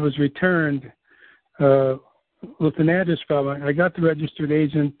agent, but it was returned with an address file. I got the registered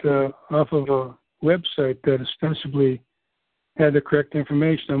agent off of a website that ostensibly had the correct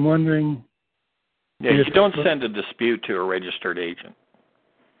information. I'm wondering... Yeah, you don't send a dispute to a registered agent.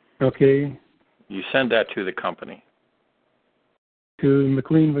 Okay. You send that to the company. To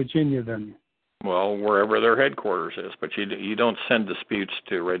McLean, Virginia, then? Well, wherever their headquarters is, but you don't send disputes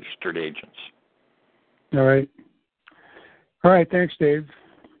to registered agents. All right. All right, thanks, Dave.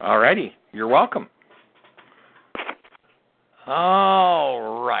 All righty. You're welcome.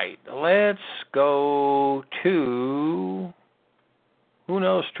 All right. Let's go to Who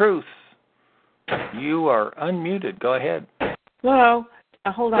Knows Truth. You are unmuted. Go ahead. Hello.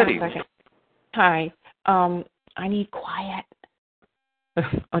 Hold on Good a second. Hi. I need quiet.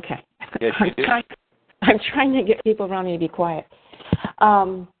 Okay. Yes, you do. I'm trying to get people around me to be quiet.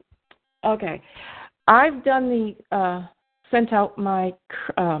 Okay. I've done sent out my,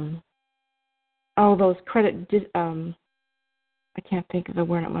 all those credit, I can't think of the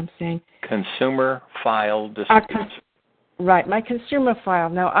word I'm saying. Consumer file disputes. Right, my consumer file.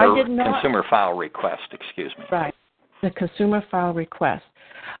 Now, I did not... Consumer file request, excuse me. Right, the consumer file request.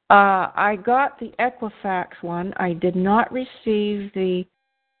 I got the Equifax one. I did not receive the,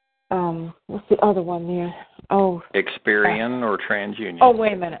 what's the other one there? Oh. Experian or TransUnion? Oh,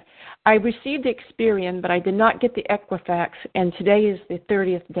 wait a minute. I received the Experian, but I did not get the Equifax, and today is the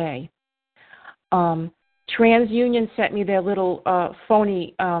 30th day. TransUnion sent me their little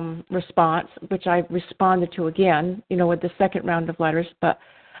phony response, which I responded to again, with the second round of letters. But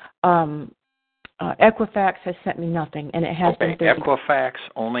Equifax has sent me nothing, and it has been 30 days. Equifax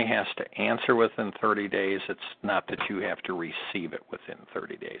only has to answer within 30 days. It's not that you have to receive it within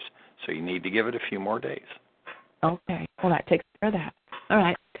 30 days. So you need to give it a few more days. Okay. Well, that takes care of that. All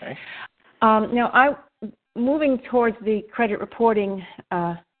right. Okay. Now, moving towards the credit reporting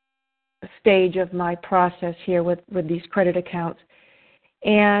stage of my process here with these credit accounts.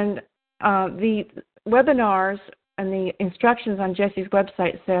 And the webinars and the instructions on Jesse's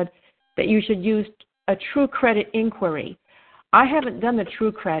website said that you should use a true credit inquiry. I haven't done the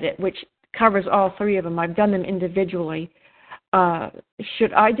true credit, which covers all three of them. I've done them individually.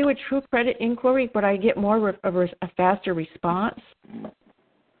 Should I do a true credit inquiry? Would I get more of a faster response?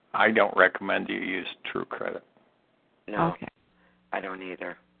 I don't recommend you use true credit. No, okay. I don't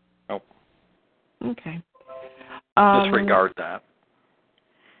either. Nope. Okay. Disregard that.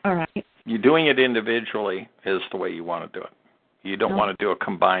 All right. You doing it individually is the way you want to do it. You don't want to do a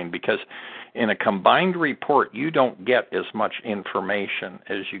combined, because in a combined report, you don't get as much information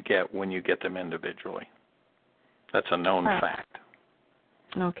as you get when you get them individually. That's a known fact.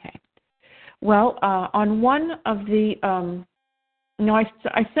 Okay. Well, on one of the,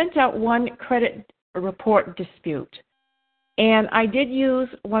 I sent out one credit report dispute, and I did use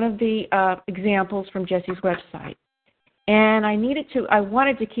one of the examples from Jesse's website. And I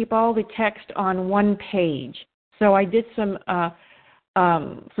wanted to keep all the text on one page. So I did some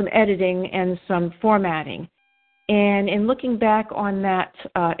editing and some formatting. And in looking back on that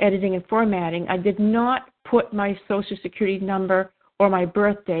editing and formatting, I did not put my Social Security number or my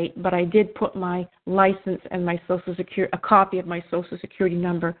birth date, but I did put my license and my a copy of my Social Security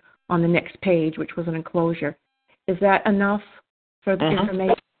number on the next page, which was an enclosure. Is that enough for the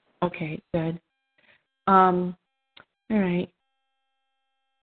information? Okay, good. All right.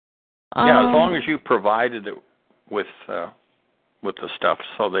 Yeah, as long as you provided it with the stuff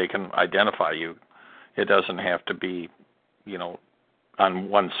so they can identify you, it doesn't have to be, on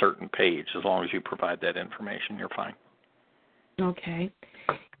one certain page. As long as you provide that information, you're fine. Okay.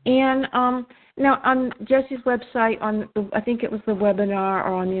 And now on Jesse's website, I think it was the webinar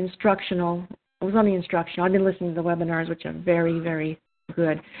or on the instructional. It was on the instructional. I've been listening to the webinars, which are very, very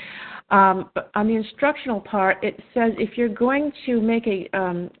good. But on the instructional part, it says if you're going to make a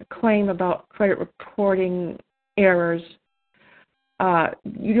claim about credit reporting errors,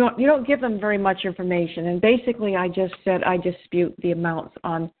 you don't give them very much information. And basically, I just said I dispute the amounts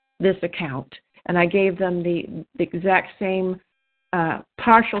on this account, and I gave them the exact same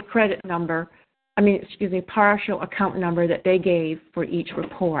partial account number that they gave for each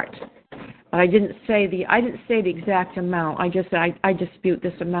report. But I didn't say the exact amount. I just said I dispute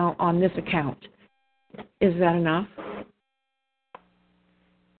this amount on this account. Is that enough?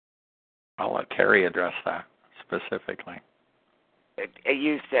 I'll let Terry address that specifically.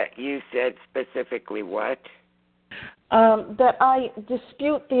 You said specifically what? That I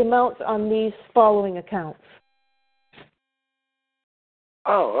dispute the amounts on these following accounts.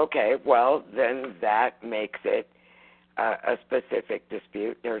 Oh, okay. Well, then that makes it a specific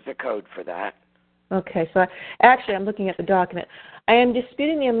dispute. There's a code for that. Okay, so I'm looking at the document. I am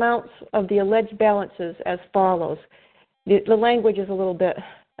disputing the amounts of the alleged balances as follows. The language is a little bit,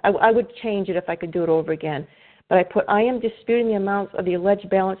 I would change it if I could do it over again. But I am disputing the amounts of the alleged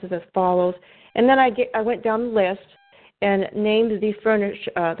balances as follows. And then I went down the list and named the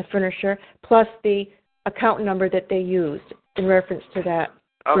furnisher plus the account number that they used in reference to that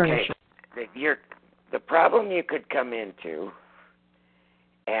furniture. The problem you could come into,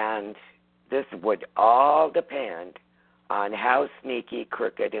 and this would all depend on how sneaky,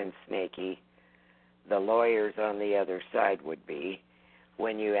 crooked, and snaky the lawyers on the other side would be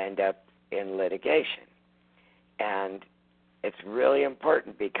when you end up in litigation. And it's really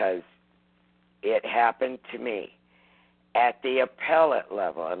important because it happened to me at the appellate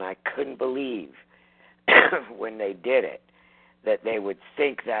level, and I couldn't believe when they did it that they would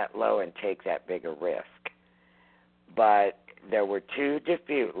sink that low and take that big a risk. But there were two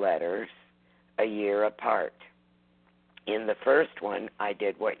dispute letters a year apart. In the first one, I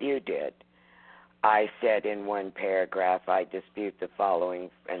did what you did. I said in one paragraph, I dispute the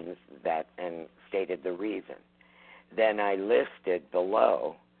following and stated the reason. Then I listed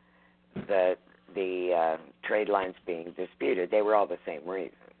below the trade lines being disputed. They were all the same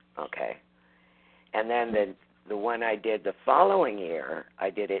reason, okay? And then the one I did the following year,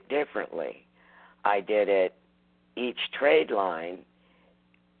 I did it differently. I did it each trade line,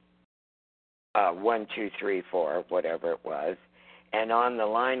 1, 2, 3, 4, whatever it was, and on the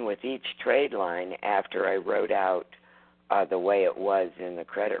line with each trade line, after I wrote out the way it was in the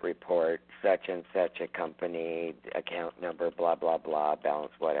credit report, such and such a company, account number, blah, blah, blah,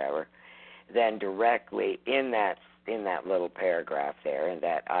 balance, whatever, then directly in that little paragraph there, in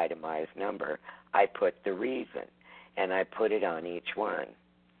that itemized number, I put the reason, and I put it on each one.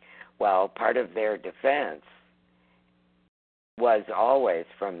 Well, part of their defense was always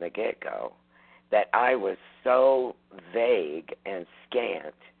from the get-go that I was so vague and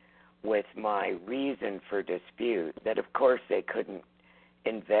scant with my reason for dispute that, of course, they couldn't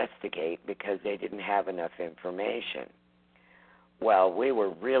investigate because they didn't have enough information. Well, we were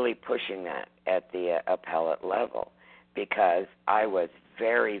really pushing that at the appellate level because I was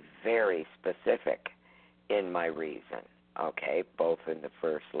very, very specific in my reason, okay, both in the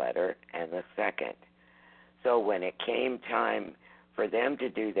first letter and the second. So when it came time for them to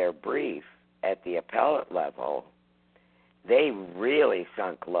do their brief at the appellate level, they really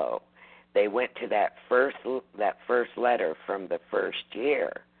sunk low. They went to that first letter from the first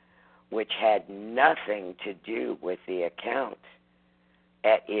year, which had nothing to do with the account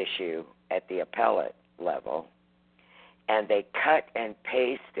at issue at the appellate level, and they cut and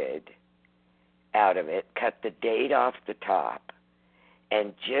pasted out of it, cut the date off the top,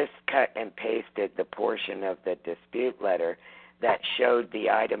 and just cut and pasted the portion of the dispute letter that showed the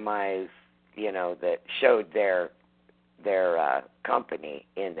itemized, that showed their company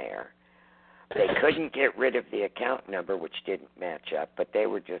in there. They couldn't get rid of the account number, which didn't match up, but they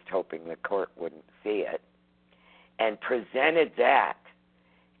were just hoping the court wouldn't see it, and presented that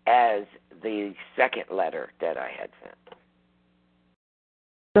as the second letter that I had sent.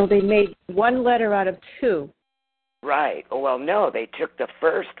 So they made one letter out of two. Right. Well, no, they took the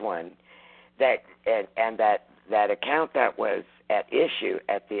first one that account that was at issue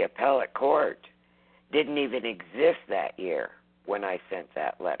at the appellate court didn't even exist that year when I sent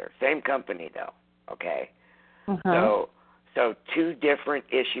that letter. Same company, though, okay? Uh-huh. So two different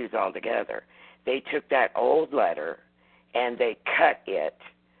issues altogether. They took that old letter and they cut it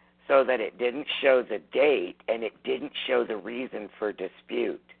so that it didn't show the date and it didn't show the reason for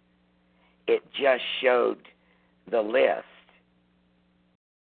dispute. It just showed the list.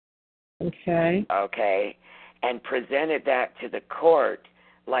 Okay. Okay, and presented that to the court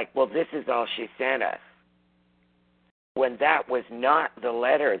like, well, this is all she sent us, when that was not the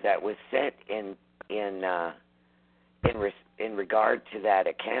letter that was sent in regard to that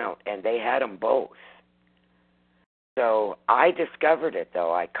account, and they had them both. So I discovered it,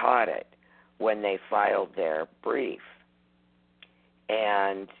 though. I caught it when they filed their brief.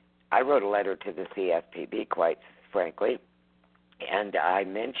 And I wrote a letter to the CFPB, quite frankly, and I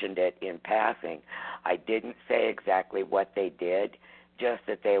mentioned it in passing. I didn't say exactly what they did, just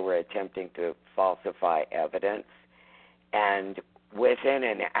that they were attempting to falsify evidence. And within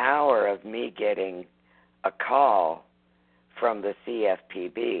an hour of me getting a call from the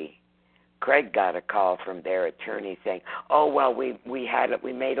CFPB, Craig got a call from their attorney saying, "Oh, well, we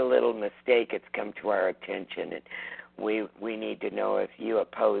made a little mistake. It's come to our attention, and we need to know if you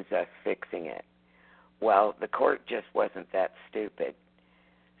oppose us fixing it." Well, the court just wasn't that stupid.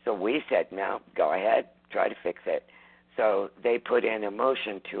 So we said, "No, go ahead, try to fix it." So they put in a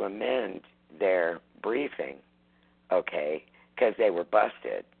motion to amend their briefing, okay, because they were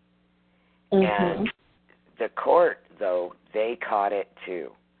busted. Mm-hmm. And the court, though, they caught it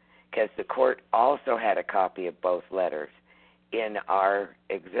too, because the court also had a copy of both letters in our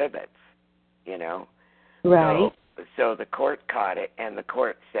exhibits, Right. So the court caught it, and the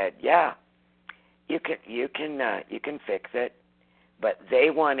court said, "Yeah, you can fix it," but they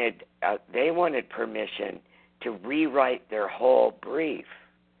wanted permission to rewrite their whole brief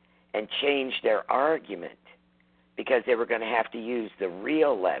and change their argument, because they were going to have to use the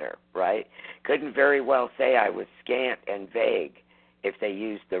real letter, right? Couldn't very well say I was scant and vague if they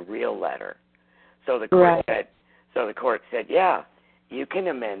used the real letter. So the court said, "Yeah, you can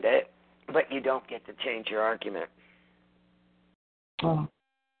amend it, but you don't get to change your argument." Oh,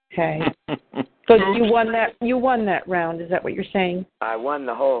 okay. So you won that round, is that what you're saying? I won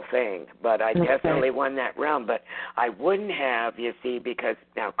the whole thing, but I definitely won that round. But I wouldn't have, you see, because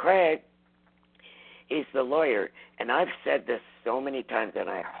now Craig, he's the lawyer, and I've said this so many times, and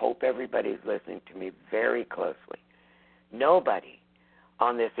I hope everybody's listening to me very closely. Nobody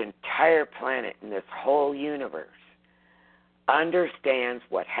on this entire planet, in this whole universe, understands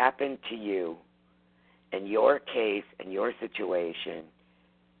what happened to you and your case and your situation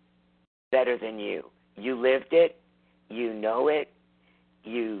better than you. You lived it, you know it,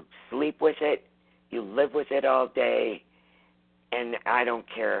 you sleep with it, you live with it all day, and I don't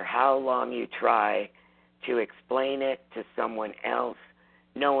care how long you try to explain it to someone else,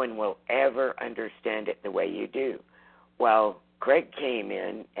 no one will ever understand it the way you do. Well, Craig came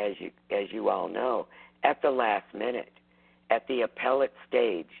in, as you all know, at the last minute, at the appellate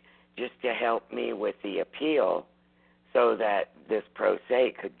stage, just to help me with the appeal so that this pro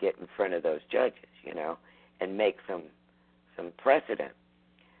se could get in front of those judges, and make some precedent.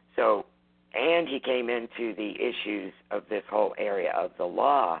 So, and he came into the issues of this whole area of the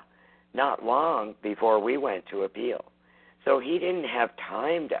law not long before we went to appeal. So he didn't have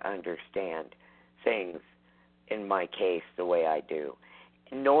time to understand things in my case the way I do,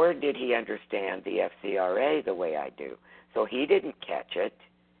 nor did he understand the FCRA the way I do. So he didn't catch it,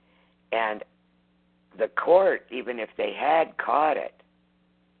 and the court, even if they had caught it,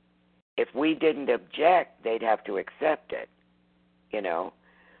 if we didn't object, they'd have to accept it, you know.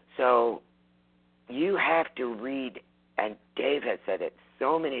 So you have to read, and Dave has said it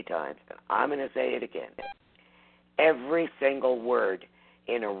so many times, and I'm going to say it again. Every single word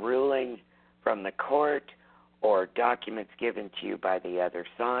in a ruling from the court or documents given to you by the other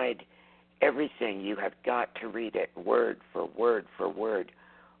side, everything, you have got to read it word for word for word.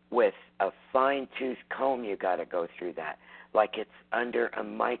 With a fine-tooth comb, you got to go through that, like it's under a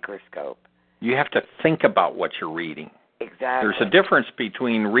microscope. You have to think about what you're reading. Exactly. There's a difference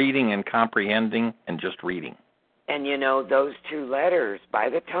between reading and comprehending and just reading. And, you know, those two letters, by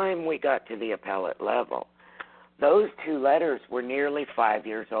the time we got to the appellate level, those two letters were nearly 5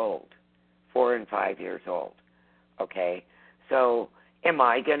 years old, 4 and 5 years old, okay? So am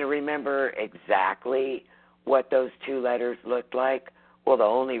I going to remember exactly what those two letters looked like? Well, the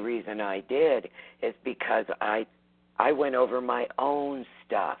only reason I did is because I went over my own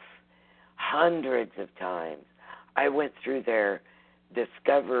stuff hundreds of times. I went through their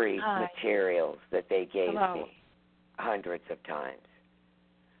discovery materials that they gave me hundreds of times,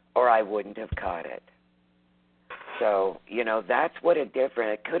 or I wouldn't have caught it. So, you know, that's what it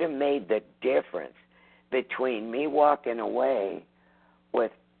could have made the difference between me walking away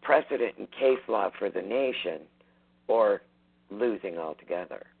with precedent and case law for the nation or losing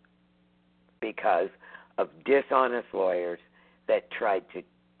altogether because of dishonest lawyers that tried to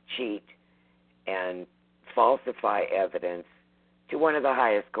cheat and falsify evidence to one of the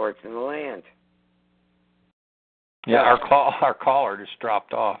highest courts in the land. Yeah, our caller just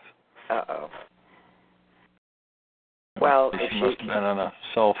dropped off. Uh-oh. Well, she must have been on a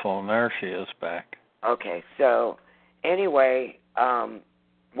cell phone. There she is back. Okay, so anyway,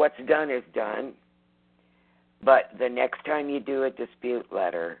 what's done is done. But the next time you do a dispute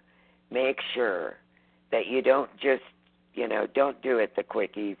letter, make sure that you don't just, you know, don't do it the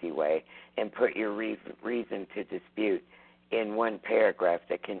quick, easy way and put your reason to dispute in one paragraph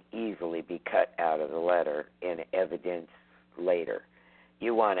that can easily be cut out of the letter in evidence later.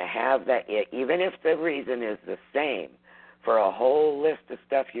 You want to have that, even if the reason is the same for a whole list of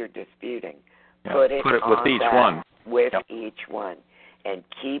stuff you're disputing, put it with each one. With each one. And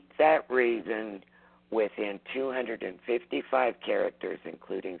keep that reason within 255 characters,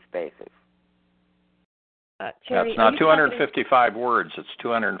 including spaces. Terry, that's not 255 words. It's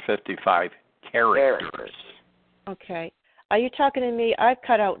 255 characters. Okay. Are you talking to me? I've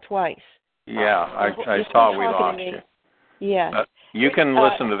cut out twice. Yeah, I saw we lost you. Yes. You can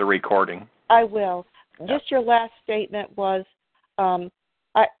listen to the recording. I will. Just your last statement was,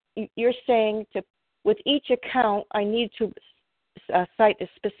 you're saying with each account, I need to cite a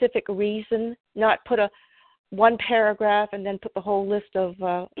specific reason, not put one paragraph and then put the whole list of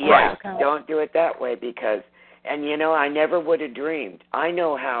accounts. Don't do it that way because, and you know, I never would have dreamed. I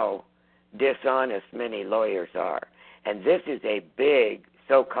know how dishonest many lawyers are, and this is a big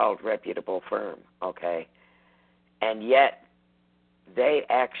so-called reputable firm, okay? And yet they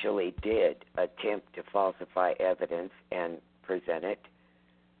actually did attempt to falsify evidence and present it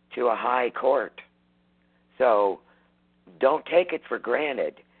to a high court. So don't take it for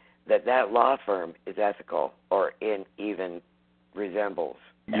granted that law firm is ethical or even resembles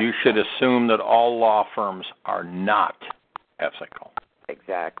ethical. You should assume that all law firms are not ethical.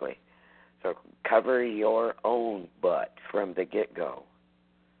 Exactly. So cover your own butt from the get-go.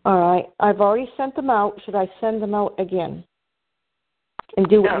 All right. I've already sent them out. Should I send them out again and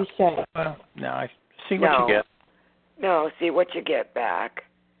do what you say? No, see what you get. No, see what you get back,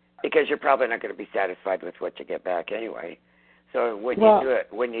 because you're probably not going to be satisfied with what you get back anyway. So when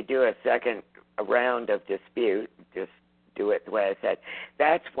you do a second round of dispute, just do it the way I said.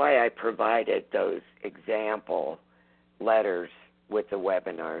 That's why I provided those example letters with the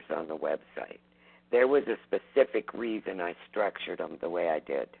webinars on the website. There was a specific reason I structured them the way I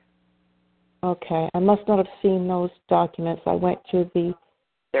did. Okay. I must not have seen those documents. I went to the...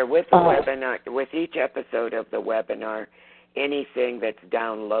 They're with the webinar. With each episode of the webinar, anything that's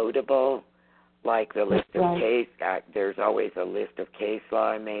downloadable, like the list of case, there's always a list of case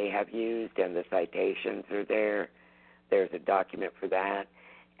law I may have used, and the citations are there. There's a document for that.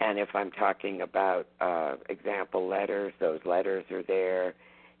 And if I'm talking about example letters, those letters are there.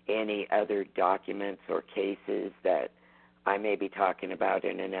 Any other documents or cases that I may be talking about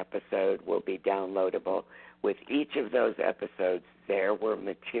in an episode will be downloadable. With each of those episodes, there were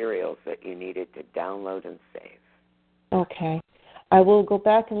materials that you needed to download and save. Okay. I will go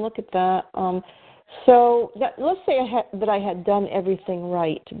back and look at that. Let's say that I had done everything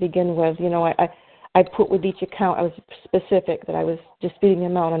right to begin with. I put with each account, I was specific that I was disputing the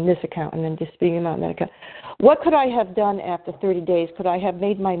amount on this account and then disputing the amount on that account. What could I have done after 30 days? Could I have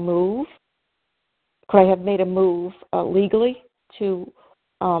made my move? Could I have made a move legally to,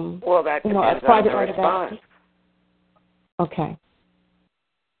 well, that depends a private on the response. Okay.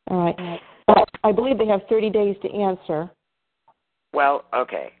 All right. I believe they have 30 days to answer. Well,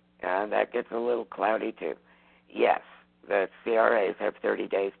 okay. That gets a little cloudy, too. Yes, the CRAs have 30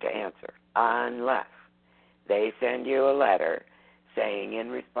 days to answer, unless they send you a letter saying, in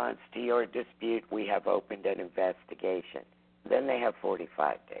response to your dispute, we have opened an investigation. Then they have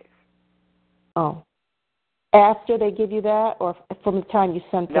 45 days. Oh. After they give you that, or from the time you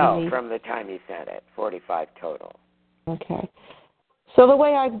sent them? No, from the time you sent it, 45 total. Okay. So the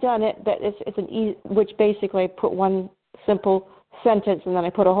way I've done it, that it's which basically I put one simple sentence and then I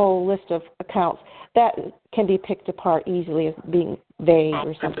put a whole list of accounts. That can be picked apart easily as being vague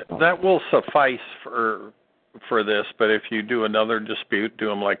or something. That will suffice for this, but if you do another dispute, do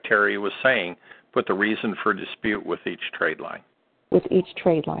them like Terry was saying, put the reason for dispute with each trade line. With each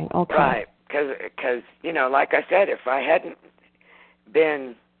trade line, okay. Right, because like I said, if I hadn't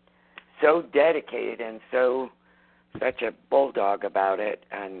been so dedicated and such a bulldog about it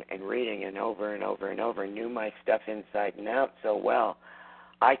and reading it over and over and over, knew my stuff inside and out so well,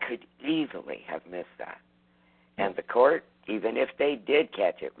 I could easily have missed that. And the court, even if they did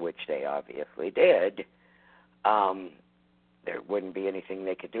catch it, which they obviously did, there wouldn't be anything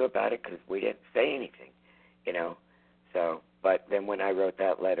they could do about it because we didn't say anything, So, but then when I wrote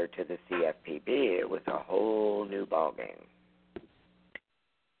that letter to the CFPB, it was a whole new ballgame.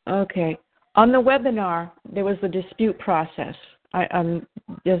 Okay. On the webinar, there was the dispute process.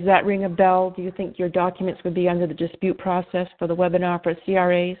 Does that ring a bell? Do you think your documents would be under the dispute process for the webinar for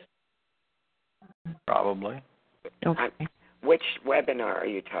CRAs? Probably. Okay. Which webinar are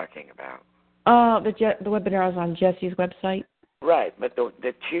you talking about? The webinar is on Jesse's website. Right, but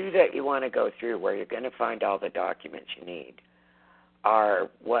the two that you want to go through where you're going to find all the documents you need are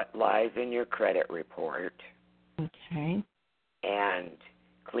what lies in your credit report. Okay. And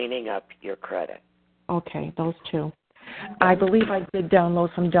cleaning up your credit. Okay, those two. I believe I did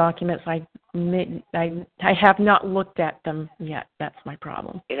download some documents. I have not looked at them yet. That's my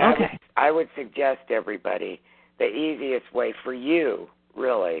problem. Okay. I would suggest everybody the easiest way for you,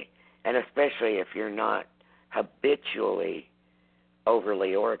 really, and especially if you're not habitually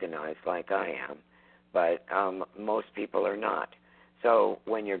overly organized like I am, but most people are not. So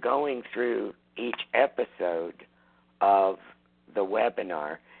when you're going through each episode of the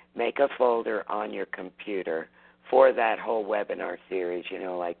webinar, make a folder on your computer for that whole webinar series,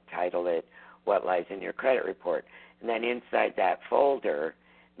 like title it, What Lies in Your Credit Report. And then inside that folder,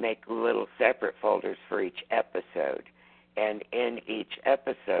 make little separate folders for each episode. And in each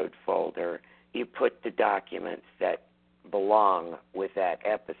episode folder, you put the documents that belong with that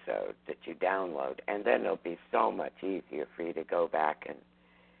episode that you download. And then it'll be so much easier for you to go back and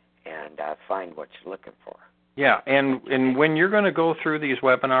find what you're looking for. Yeah, and when you're going to go through these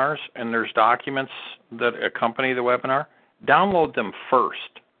webinars and there's documents that accompany the webinar, download them first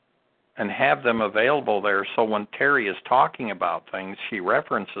and have them available there so when Terry is talking about things, she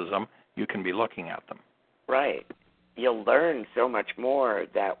references them, you can be looking at them. Right. You'll learn so much more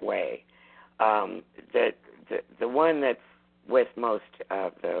that way. The one that's with most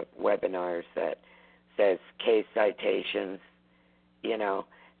of the webinars that says case citations,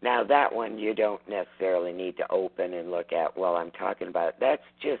 now that one you don't necessarily need to open and look at while I'm talking about it. That's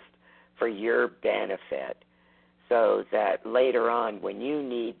just for your benefit so that later on when you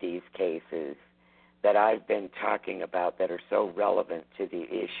need these cases that I've been talking about that are so relevant to the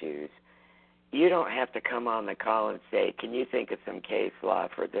issues, you don't have to come on the call and say, can you think of some case law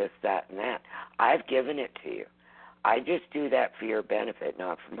for this, that, and that? I've given it to you. I just do that for your benefit,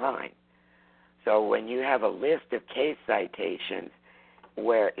 not for mine. So when you have a list of case citations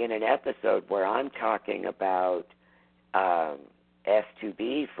where in an episode where I'm talking about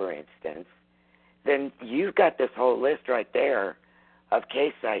S2B, for instance, then you've got this whole list right there of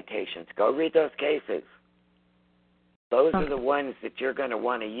case citations. Go read those cases. Those are the ones that you're going to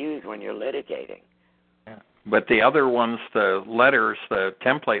want to use when you're litigating. Yeah. But the other ones, the letters, the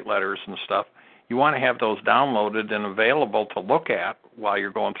template letters and stuff, you want to have those downloaded and available to look at while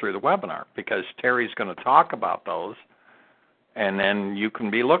you're going through the webinar because Terry's going to talk about those, and then you can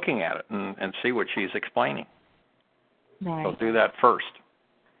be looking at it and see what she's explaining. Right. So do that first.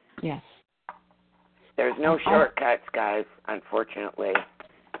 Yes. There's no shortcuts, guys, unfortunately.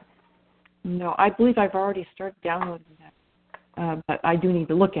 No, I believe I've already started downloading them. but I do need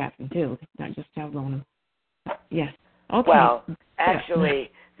to look at them too, not just download them. Yes. Okay. Well,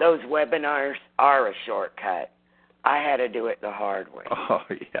 actually, those webinars are a shortcut. I had to do it the hard way. Oh,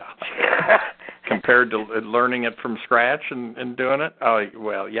 yeah. Compared to learning it from scratch and doing it? Oh,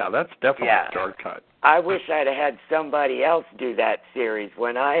 well, yeah, that's definitely a shortcut. I wish I'd had somebody else do that series.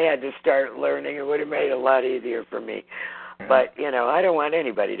 When I had to start learning, it would have made it a lot easier for me. Yeah. But, I don't want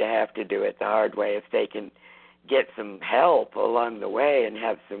anybody to have to do it the hard way. If they can get some help along the way and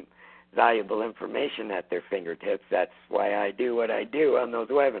have some valuable information at their fingertips, that's why I do what I do on those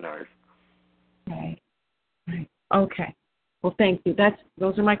webinars. Right. Okay. Well, thank you.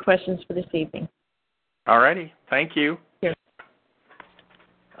 Those are my questions for this evening. All righty. Thank you. Yes.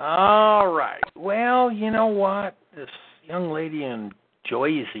 All right. Well, you know what? This young lady in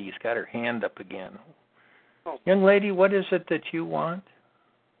Joyce's got her hand up again. Oh. Young lady, what is it that you want?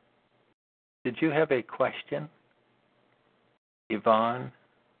 Did you have a question? Yvonne?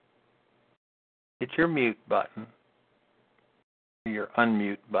 Hit your mute button. Your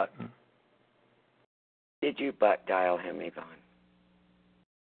unmute button. Did you butt dial him, Yvonne?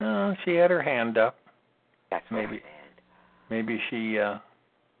 No, she had her hand up. That's maybe she,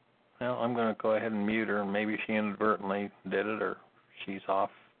 I'm going to go ahead and mute her, and maybe she inadvertently did it, or she's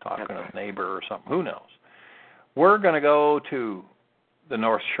off talking to a neighbor or something. Who knows? We're going to go to the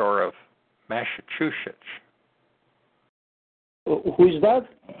North Shore of Massachusetts. Who's that?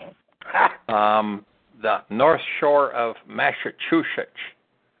 The North Shore of Massachusetts.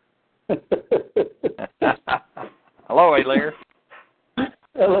 Hello, Elias.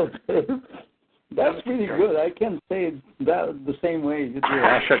 Hello. That's pretty good. I can't say that the same way you do.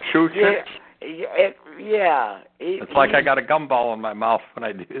 Massachusetts? Yeah. It's like I got a gumball in my mouth when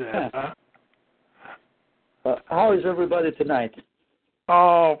I do that. How is everybody tonight?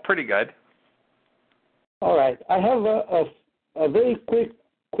 Oh, pretty good. All right. I have a very quick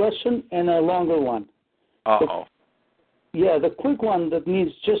question and a longer one. Uh-oh. The quick one that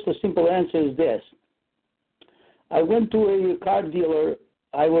needs just a simple answer is this. I went to a car dealer.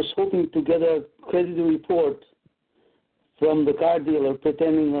 I was hoping to get a credit report from the car dealer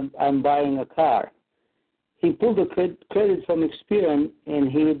pretending that I'm buying a car. He pulled the credit from Experian,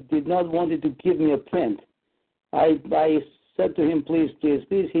 and he did not want to give me a print. I said to him, please.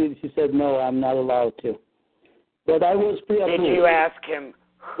 He said, no, I'm not allowed to. But I was pre-approved. Did you ask him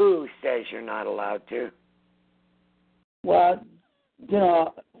who says you're not allowed to? Well,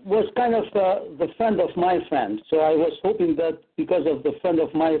 was kind of the friend of my friend. So I was hoping that because of the friend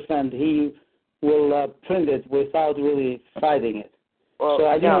of my friend, he will print it without really fighting it. Well, so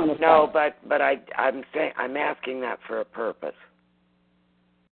I didn't but I'm asking that for a purpose.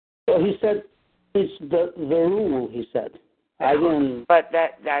 So he said it's the rule. He said I didn't. But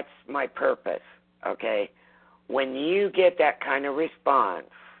that's my purpose. Okay, when you get that kind of response,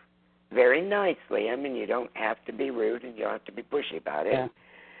 very nicely. I mean, you don't have to be rude and you don't have to be pushy about it. Yeah.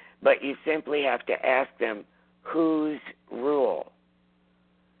 But you simply have to ask them whose rule.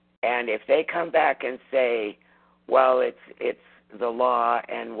 And if they come back and say, well, it's the law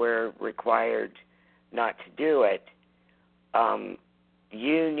and we're required not to do it,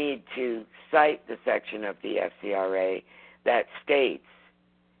 you need to cite the section of the FCRA that states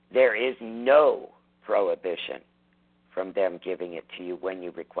there is no prohibition from them giving it to you when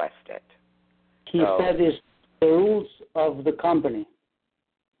you request it. He said it's the rules of the company.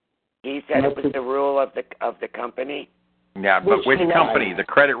 He said it was the rule of the company? Yeah, but which company? The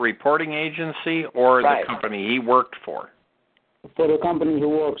credit reporting agency or the company he worked for? For the company he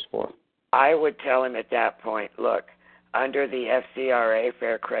works for. I would tell him at that point, look, under the FCRA,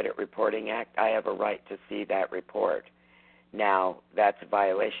 Fair Credit Reporting Act, I have a right to see that report. Now, that's a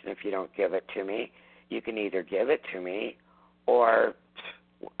violation if you don't give it to me. You can either give it to me or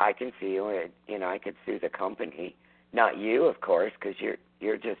I can sue you. I could sue the company. Not you, of course, because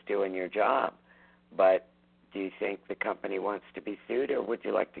you're just doing your job. But do you think the company wants to be sued, or would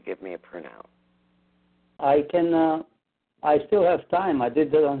you like to give me a printout? I can. I still have time. I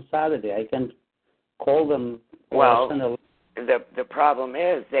did that on Saturday. I can call them. Well, the problem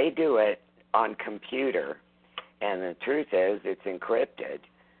is they do it on computer, and the truth is it's encrypted,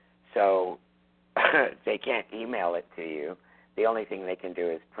 so they can't email it to you. The only thing they can do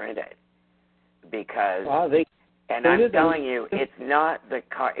is print it, because. And I'm telling you, it's not the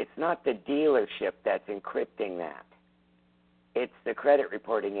dealership that's encrypting that. It's the credit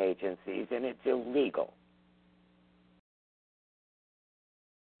reporting agencies, and it's illegal.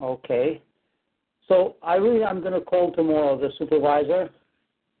 Okay. So I'm going to call tomorrow the supervisor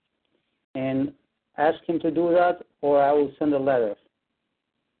and ask him to do that, or I will send a letter.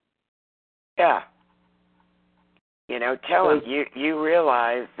 Yeah. Tell them you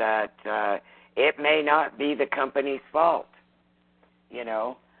realize that it may not be the company's fault,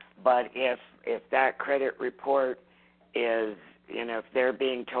 but if that credit report is, if they're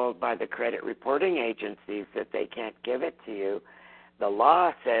being told by the credit reporting agencies that they can't give it to you, the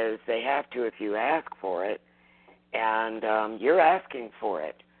law says they have to if you ask for it, and you're asking for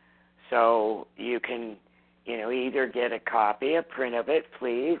it. So you can, either get a copy, a print of it,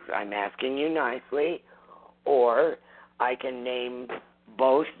 please, I'm asking you nicely, or I can name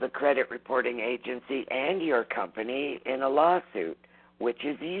both the credit reporting agency and your company in a lawsuit, which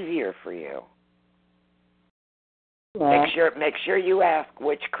is easier for you. Make sure you ask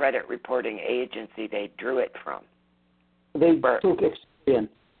which credit reporting agency they drew it from. They took Experian.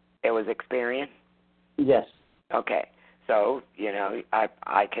 It was Experian? Yes. Okay. So,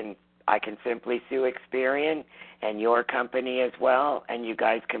 I can simply sue Experian and your company as well, and you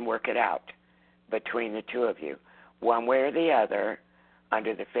guys can work it out between the two of you. One way or the other,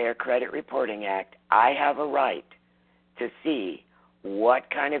 under the Fair Credit Reporting Act, I have a right to see what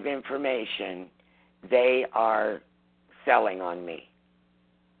kind of information they are selling on me.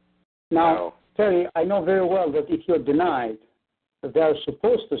 Now, Terry, I know very well that if you're denied, they are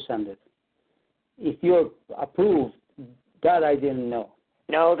supposed to send it. If you're approved, that I didn't know.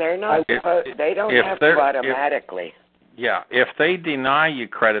 No, they're not. They don't have to automatically. If they deny you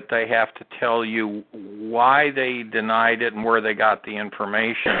credit, they have to tell you why they denied it and where they got the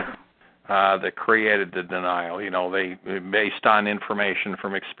information that created the denial. They based on information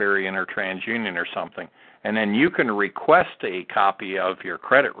from Experian or TransUnion or something. And then you can request a copy of your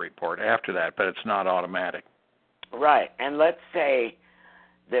credit report after that, but it's not automatic. Right. And let's say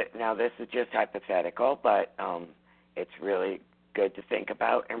that, now this is just hypothetical, but it's really good to think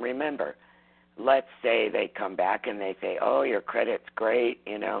about and remember. Let's say they come back and they say, oh, your credit's great,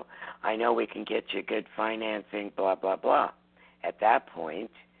 I know we can get you good financing, blah, blah, blah. At that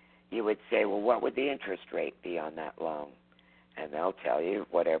point, you would say, well, what would the interest rate be on that loan? And they'll tell you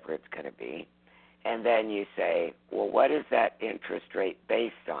whatever it's going to be. And then you say, well, what is that interest rate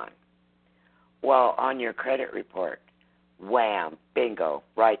based on? Well, on your credit report. Wham, bingo,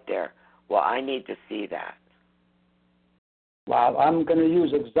 right there. Well, I need to see that. Well, I'm going to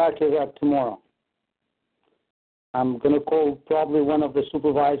use exactly that tomorrow. I'm going to call probably one of the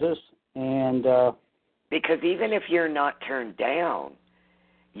supervisors and... because even if you're not turned down,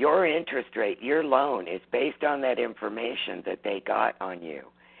 your interest rate, your loan, is based on that information that they got on you.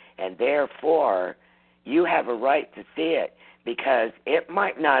 And therefore, you have a right to see it because it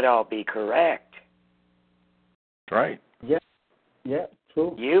might not all be correct. Right. Yeah,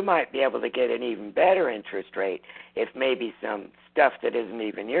 true. You might be able to get an even better interest rate if maybe some stuff that isn't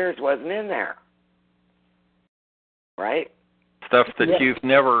even yours wasn't in there. Right? Stuff that you've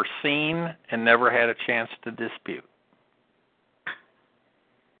never seen and never had a chance to dispute.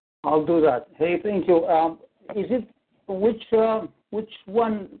 I'll do that. Hey, thank you. Is it which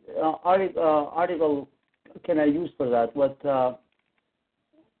one article can I use for that? What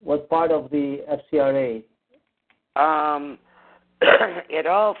part of the FCRA? It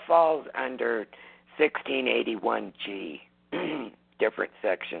all falls under 1681G, different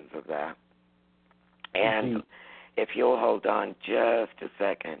sections of that. And if you'll hold on just a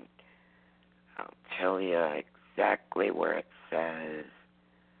second, I'll tell you exactly where it says.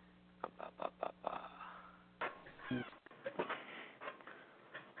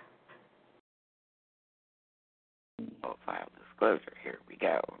 File disclosure. Here we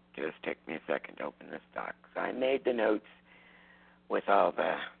go. Just take me a second to open this doc. So I made the notes with all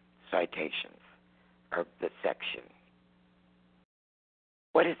the citations, or the section.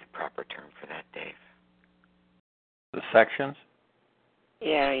 What is the proper term for that, Dave? The sections?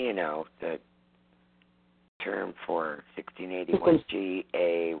 Yeah, the term for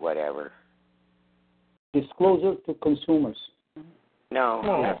 1681G, whatever. Disclosure to consumers.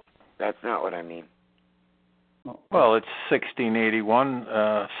 No, that's not what I mean. Well, it's 1681,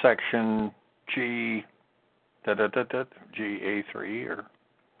 section G, GA3 or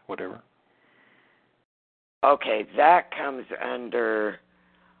whatever. Okay, that comes under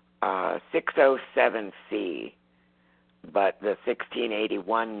 607C, but the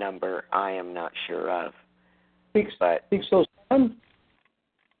 1681 number I am not sure of. 607?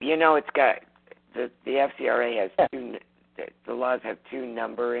 It's got, the FCRA has the laws have two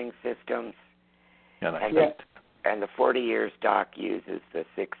numbering systems. And the 40 years doc uses the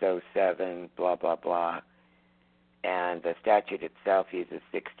 607, blah, blah, blah. And the statute itself uses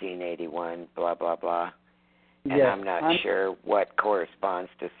 1681, blah, blah, blah. And I'm not sure what corresponds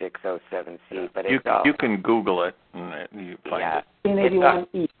to 607C, but it's all... You can Google it and you find it.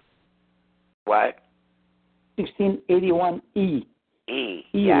 1681E. What? 1681E. E.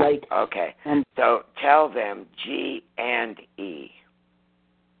 Yeah. Like. Okay. So tell them G and E.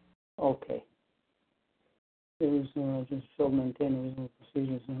 Okay. It was just still maintaining reasonable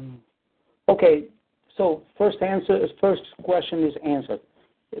procedures. Okay. So first question is answered.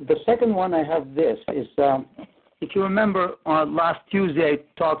 The second one I have this is, if you remember, last Tuesday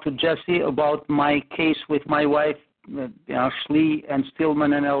I talked to Jesse about my case with my wife, Schley and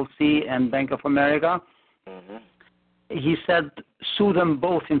Stillman LLC and Bank of America. Mm-hmm. He said sue them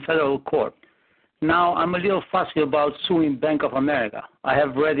both in federal court. Now I'm a little fussy about suing Bank of America. I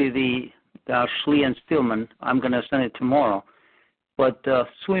have ready the Schley and Stillman. I'm going to send it tomorrow. But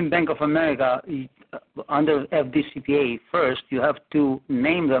suing Bank of America under FDCPA, first you have to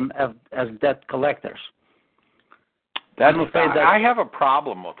name them as debt collectors. I have a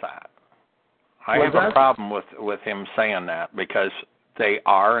problem with that. I have a problem with him saying that because they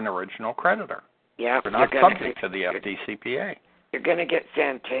are an original creditor. Yeah, they're not subject to the FDCPA. You're going to get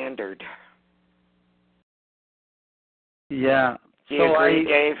Santandered. Yeah. Do you agree,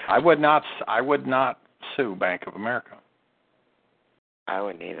 Dave? I would not sue Bank of America. I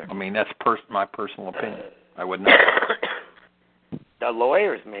wouldn't either. I mean, that's my personal opinion. I would not. The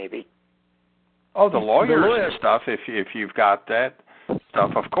lawyers, maybe. Oh, the lawyers and stuff. If you've got that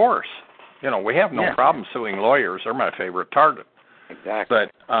stuff, of course. We have no problem suing lawyers. They're my favorite target. Exactly.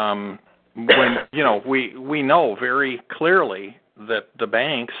 But when we know very clearly that the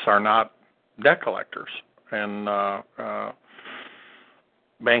banks are not debt collectors, and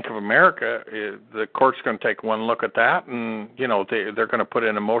Bank of America, the court's going to take one look at that, and they're going to put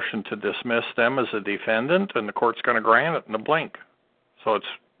in a motion to dismiss them as a defendant, and the court's going to grant it in a blink. So it's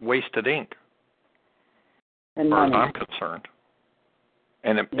wasted ink, as far as I'm concerned.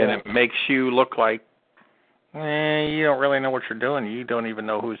 And it makes you look like you don't really know what you're doing. You don't even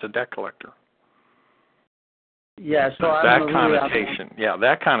know who's a debt collector. Yeah, so that connotation. Yeah,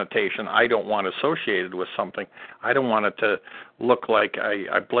 that connotation I don't want associated with something. I don't want it to look like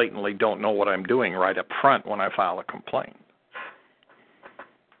I blatantly don't know what I'm doing right up front when I file a complaint.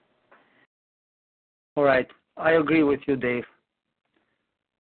 All right. I agree with you, Dave.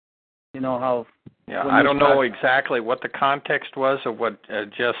 You know how... Yeah, I don't know exactly what the context was of what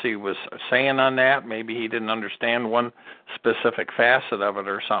Jesse was saying on that. Maybe he didn't understand one specific facet of it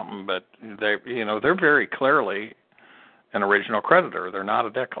or something, but they're very clearly an original creditor. They're not a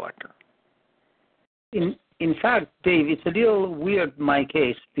debt collector. In fact, Dave, it's a little weird, my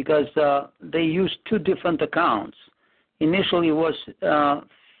case, because they used two different accounts. Initially it was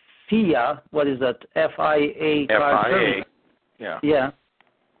FIA, what is that, FIA card service. Yeah. Yeah.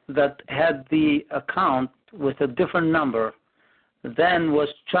 That had the account with a different number, then was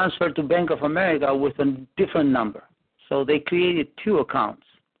transferred to Bank of America with a different number. So they created two accounts.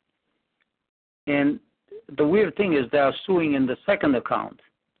 And the weird thing is they are suing in the second account,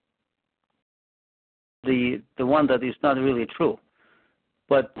 the one that is not really true.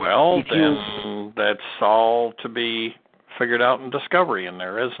 But that's all to be figured out in discovery in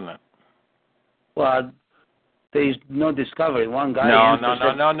there, isn't it? Well, there is no discovery. One guy. No.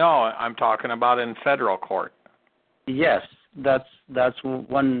 I'm talking about in federal court. Yes, that's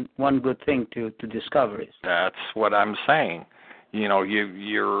one good thing to discover. That's what I'm saying.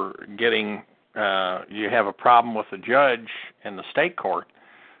 You're getting you have a problem with the judge in the state court,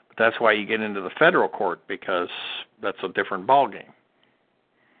 but that's why you get into the federal court, because that's a different ballgame.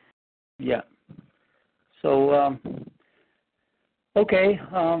 Yeah. So okay.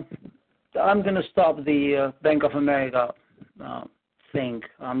 I'm going to stop the Bank of America thing.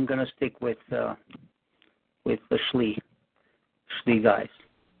 I'm going to stick with the Schley guys.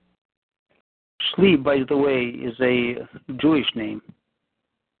 Schley, by the way, is a Jewish name.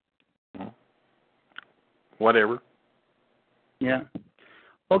 Whatever. Yeah.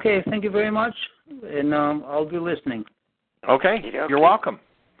 Okay, thank you very much, and I'll be listening. Okay, you're welcome.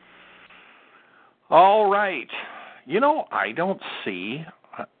 All right. I don't see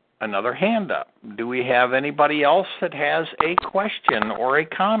another hand up. Do we have anybody else that has a question or a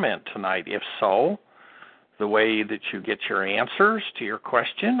comment tonight? If so, the way that you get your answers to your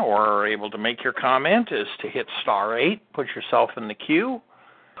question or are able to make your comment is to hit *8, put yourself in the queue,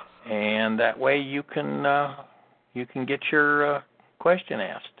 and that way you can get your question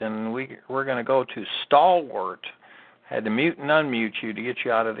asked. And we're going to go to Stalwart. Had to mute and unmute you to get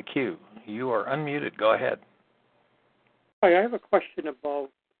you out of the queue. You are unmuted. Go ahead. Hi, I have a question about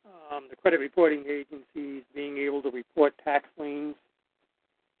the credit reporting agencies being able to report tax liens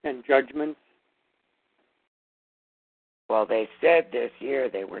and judgments. Well, they said this year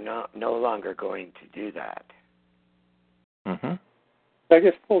they were no longer going to do that. Mm-hmm. I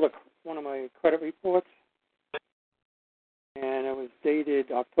just pulled one of my credit reports. and it was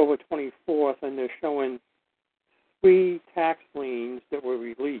dated October 24th, and they're showing 3 tax liens that were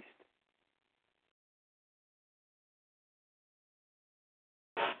released.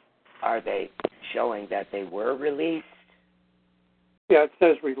 Are they showing that they were released? Yeah, it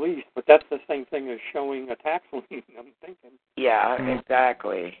says released, but that's the same thing as showing a tax lien, I'm thinking. Yeah,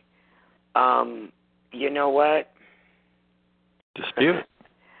 exactly. You know what? Dispute it.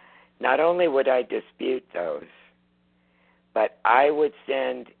 Not only would I dispute those, but I would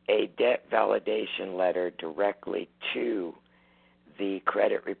send a debt validation letter directly to the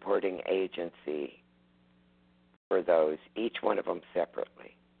credit reporting agency for those, each one of them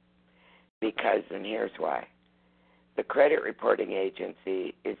separately. Because, and here's why. The credit reporting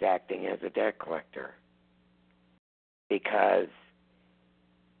agency is acting as a debt collector because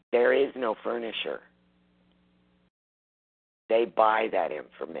there is no furnisher. They buy that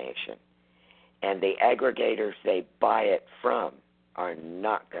information, and the aggregators they buy it from are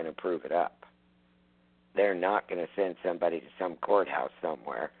not going to prove it up. They're not going to send somebody to some courthouse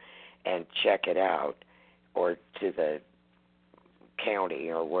somewhere and check it out, or to the county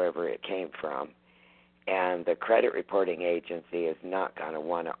or wherever it came from. And the credit reporting agency is not going to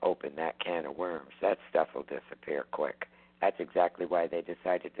want to open that can of worms. That stuff will disappear quick. That's exactly why they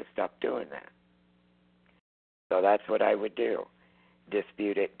decided to stop doing that. So that's what I would do.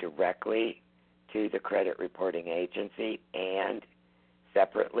 Dispute it directly to the credit reporting agency, and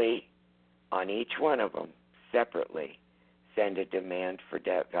separately, on each one of them, separately, send a demand for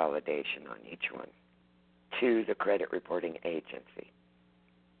debt validation on each one to the credit reporting agency.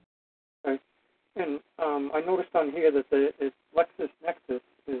 Okay. And I noticed on here that the LexisNexis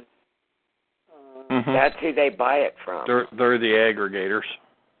is... That's who they buy it from. They're the aggregators.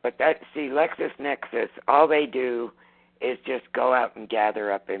 But LexisNexis, all they do is just go out and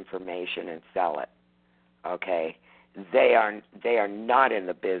gather up information and sell it. Okay? They are not in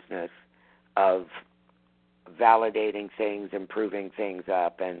the business of validating things, improving things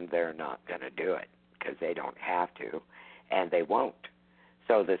up, and they're not going to do it because they don't have to, and they won't.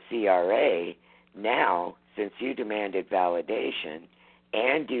 So the CRA now, since you demanded validation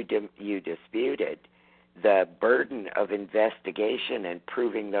and you disputed, the burden of investigation and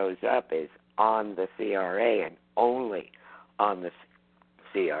proving those up is on the CRA and only on the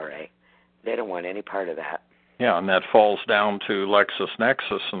CRA. They don't want any part of that. Yeah, and that falls down to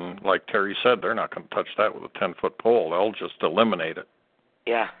LexisNexis, and like Terry said, they're not going to touch that with a 10-foot pole. They'll just eliminate it.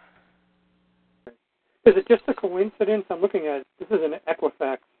 Yeah. Is it just a coincidence? I'm looking at, this is an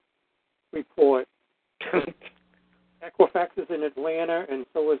Equifax report. Equifax is in Atlanta, and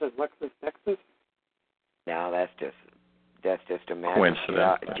so is it LexisNexis? No, that's just a matter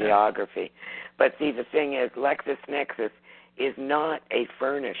coincidence. of geography. But see, the thing is, LexisNexis is not a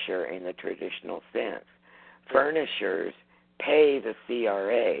furnisher in the traditional sense. Furnishers pay the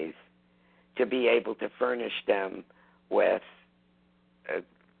CRAs to be able to furnish them with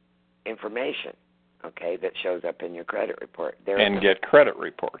information, okay, that shows up in your credit report. Get credit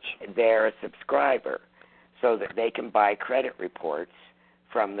reports. They're a subscriber, so that they can buy credit reports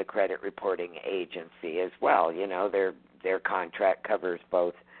from the credit reporting agency as well. You know, their contract covers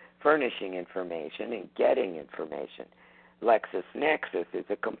both furnishing information and getting information. LexisNexis is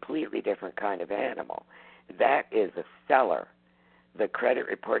a completely different kind of animal. That is a seller. The credit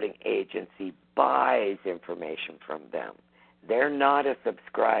reporting agency buys information from them. They're not a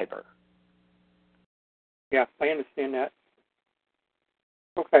subscriber. Yeah, I understand that.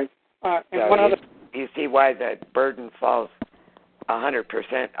 Okay. And so one other... You see why the burden falls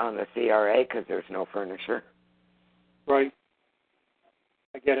 100% on the CRA, because there's no furnisher? Right.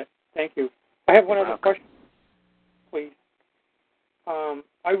 I get it. Thank you. I have one other question, please.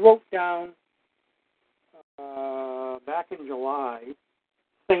 I wrote down back in July,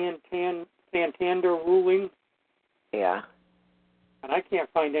 Santander ruling. Yeah. And I can't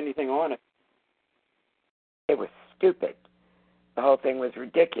find anything on it. It was stupid. The whole thing was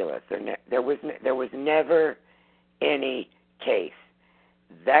ridiculous. There was never any case.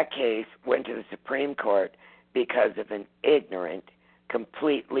 That case went to the Supreme Court because of an ignorant,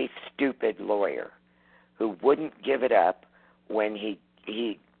 completely stupid lawyer who wouldn't give it up when he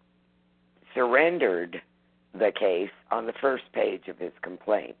surrendered the case on the first page of his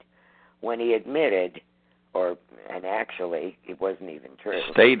complaint, when he admitted, and actually it wasn't even true.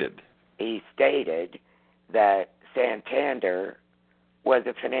 He stated that Santander was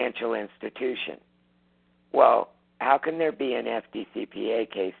a financial institution. Well, how can there be an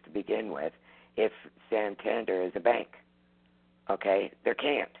FDCPA case to begin with if Santander is a bank? Okay, there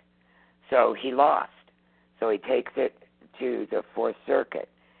can't. So he lost. So he takes it to the Fourth Circuit,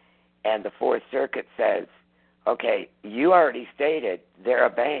 and the Fourth Circuit says, Okay, you already stated they're a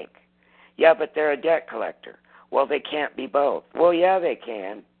bank. Yeah, but they're a debt collector. Well, they can't be both. Well, yeah, they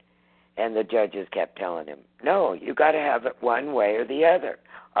can. And the judges kept telling him, no, you got to have it one way or the other.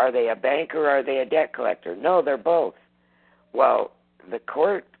 Are they a bank or are they a debt collector? No, they're both. Well, the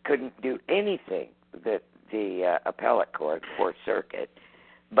court couldn't do anything, the appellate court, Fourth Circuit,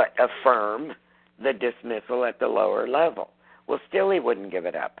 but affirm the dismissal at the lower level. Well, still he wouldn't give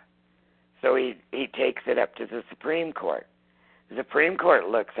it up. So he takes it up to the Supreme Court. The Supreme Court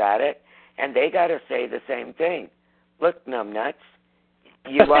looks at it, and they got to say the same thing. Look, numbnuts,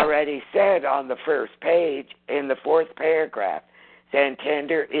 you've already said on the first page, in the fourth paragraph,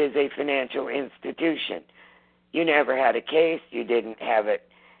 Santander is a financial institution. You never had a case. You didn't have it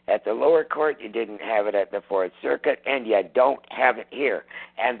at the lower court. You didn't have it at the Fourth Circuit, and you don't have it here.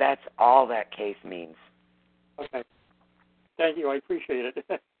 And that's all that case means. Okay. Thank you. I appreciate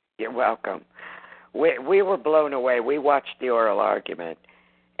it. You're welcome. We were blown away. We watched the oral argument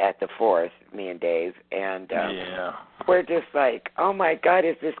at the Fourth, me and Dave, and we're just like, oh, my God,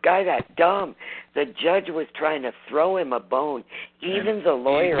 is this guy that dumb? The judge was trying to throw him a bone. Even the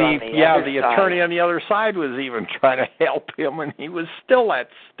lawyer on the other side. The attorney on the other side was even trying to help him, and he was still that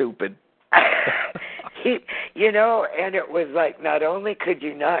stupid. And it was like, not only could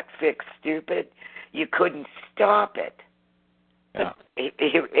you not fix stupid, you couldn't stop it. Yeah.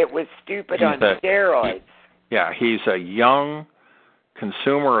 It was stupid on steroids. He's a young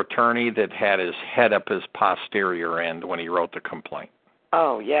consumer attorney that had his head up his posterior end when he wrote the complaint.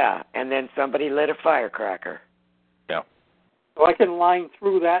 Oh, yeah, and then somebody lit a firecracker. Yeah. So I can line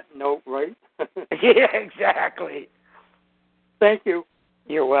through that note, right? Yeah, exactly. Thank you.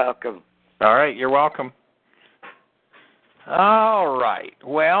 You're welcome. All right, you're welcome. All right.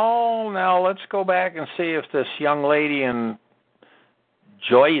 Well, now let's go back and see if this young lady in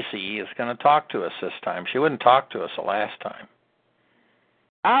Joycey is going to talk to us this time. She wouldn't talk to us the last time.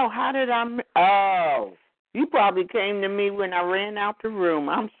 Oh, how did I... you probably came to me when I ran out the room.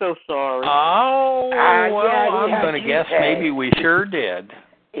 I'm so sorry. Oh, I'm going to guess say. Maybe we sure did.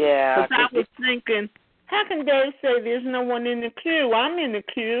 Yeah. Because I was thinking, how can Dave say there's no one in the queue? I'm in the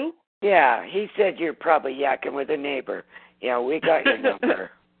queue. Yeah, he said you're probably yakking with a neighbor. Yeah, we got your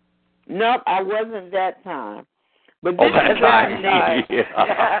number. Nope, I wasn't that time. But that time.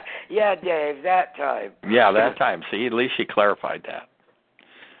 Yeah, Dave, that time. Yeah, that time. See, at least she clarified that.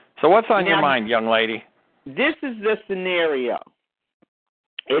 So what's on your mind, young lady? This is the scenario.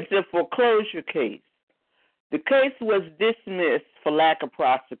 It's a foreclosure case. The case was dismissed for lack of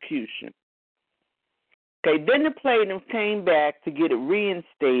prosecution. Okay, then the plaintiff came back to get it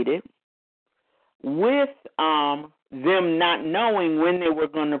reinstated with them not knowing when they were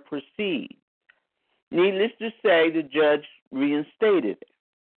going to proceed. Needless to say, the judge reinstated it.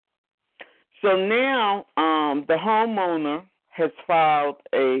 So now the homeowner has filed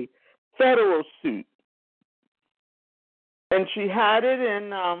a federal suit. And she had it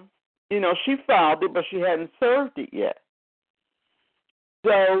in, she filed it, but she hadn't served it yet.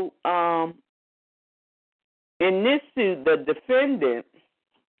 So in this suit, the defendant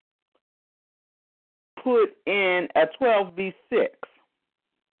put in a 12B6.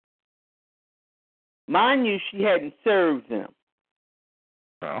 Mind you, she hadn't served them.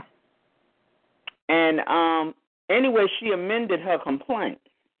 Oh. And anyway, she amended her complaint.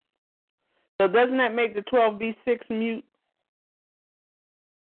 So doesn't that make the 12B6 mute?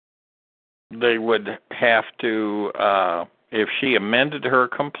 They would have to, if she amended her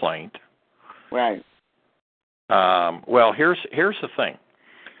complaint. Right. Well, here's the thing.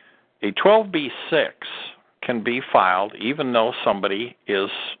 A 12B6 can be filed even though somebody is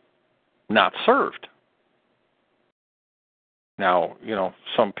not served. Now,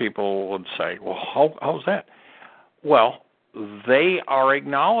 some people would say, well, how's that? Well, they are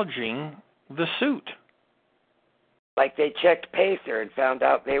acknowledging the suit. Like they checked Pacer and found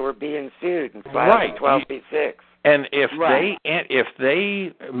out they were being sued and filed a 12B6. And if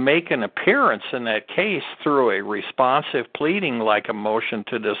they make an appearance in that case through a responsive pleading like a motion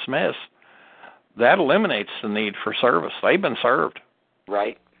to dismiss, that eliminates the need for service. They've been served.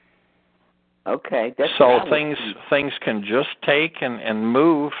 Right. Okay. So things can just take and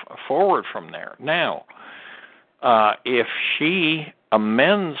move forward from there. Now, if she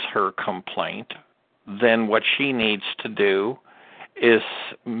amends her complaint, then what she needs to do is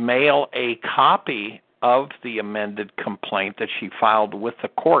mail a copy of the amended complaint that she filed with the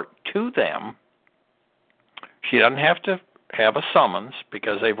court to them. She doesn't have to have a summons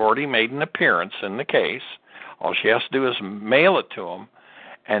because they've already made an appearance in the case. All she has to do is mail it to them,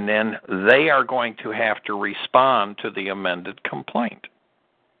 and then they are going to have to respond to the amended complaint.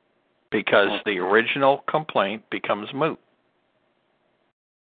 because the original complaint becomes moot.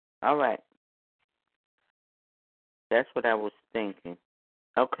 All right. That's what I was thinking.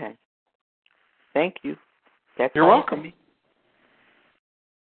 Okay. Thank you. You're welcome.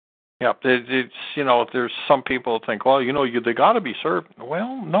 Yep, it's there's some people that think, well, they got to be served.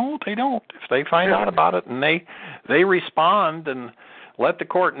 Well, no, they don't. If they find out about it and they respond and let the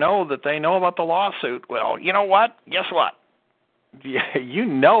court know that they know about the lawsuit, well, you know what? Guess what? You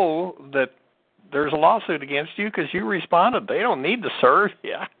know that there's a lawsuit against you because you responded. They don't need to serve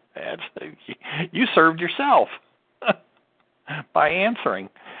you. You served yourself by answering.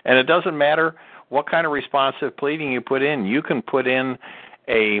 And it doesn't matter what kind of responsive pleading you put in. You can put in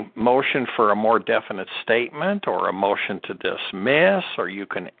a motion for a more definite statement or a motion to dismiss, or you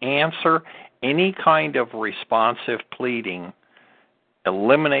can answer. Any kind of responsive pleading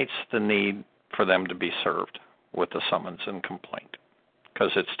eliminates the need for them to be served with the summons and complaint,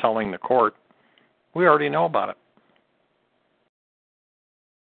 because it's telling the court, we already know about it.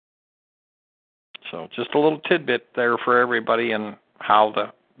 So just a little tidbit there for everybody and how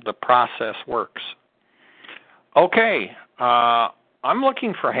the process works. Okay, I'm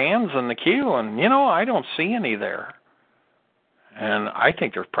looking for hands in the queue, and, I don't see any there. And I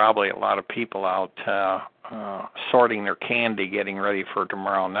think there's probably a lot of people out sorting their candy, getting ready for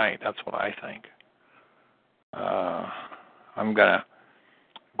tomorrow night. That's what I think. I'm going to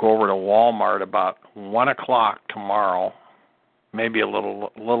go over to Walmart about 1 o'clock tomorrow, maybe a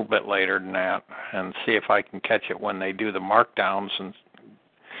little bit later than that, and see if I can catch it when they do the markdowns and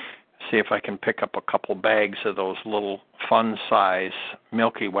see if I can pick up a couple bags of those little fun-size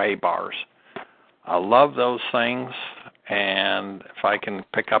Milky Way bars. I love those things, and if I can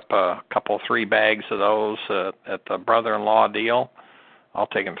pick up a couple, 3 bags of those at the brother-in-law deal, I'll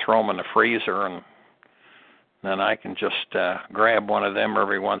take and throw them in the freezer, and then I can just grab one of them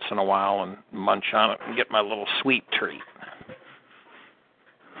every once in a while and munch on it and get my little sweet treat.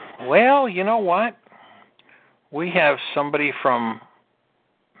 Well, you know what? We have somebody from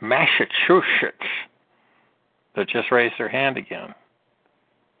Massachusetts that just raised their hand again.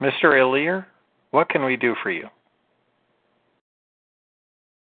 Mr. Illier, what can we do for you?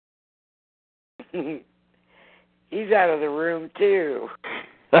 He's out of the room, too.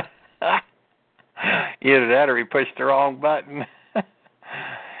 Either that or he pushed the wrong button.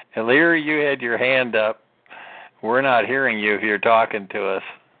 Illier, you had your hand up. We're not hearing you if you're talking to us.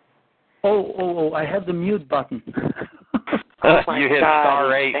 Oh, I have the mute button. You hit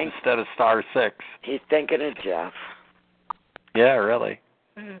star 8 instead of star 6. He's thinking of Jeff. Yeah, really.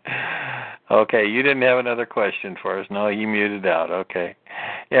 Okay, you didn't have another question for us. No, you muted out. Okay.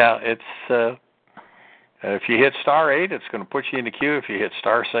 Yeah, it's if you hit star 8, it's going to put you in the queue. If you hit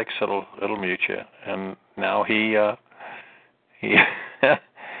star 6, it'll mute you. And now he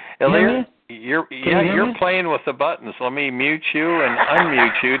Illier, you're playing with the buttons. Let me mute you and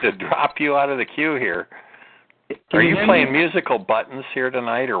unmute you to drop you out of the queue here. Are you playing musical buttons here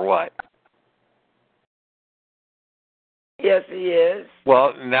tonight or what? Yes, he is.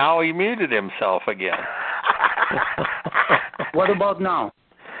 Well, now he muted himself again. What about now?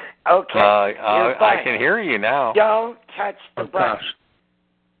 Okay. I can hear you now. Don't touch the button.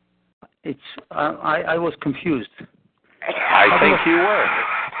 It's I was confused. I think you were.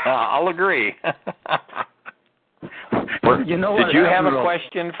 I'll agree. Did you have a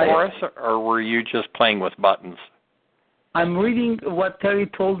question for us, or were you just playing with buttons? I'm reading what Terry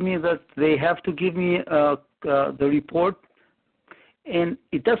told me, that they have to give me the report, and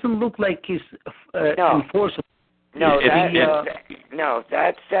it doesn't look like it's enforceable. No,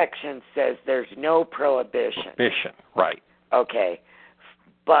 that section says there's no prohibition. Right. Okay,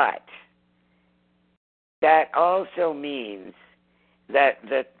 but that also means that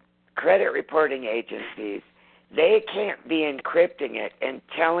the credit reporting agencies, they can't be encrypting it and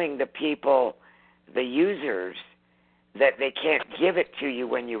telling the people, the users, that they can't give it to you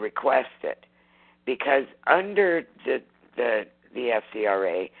when you request it. Because under the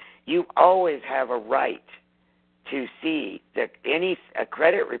FCRA, you always have a right to see that a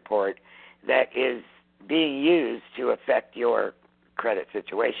credit report that is being used to affect your credit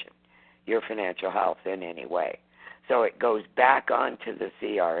situation, your financial health in any way. So it goes back onto the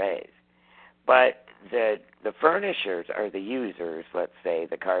CRAs. But the furnishers or the users, let's say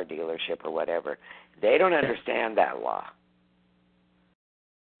the car dealership or whatever, they don't understand that law.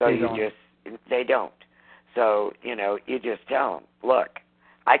 So they don't. So, you just tell them, look,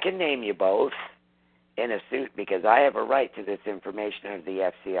 I can name you both in a suit because I have a right to this information under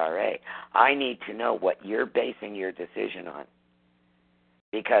the FCRA. I need to know what you're basing your decision on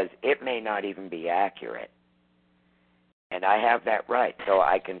because it may not even be accurate. And I have that right. So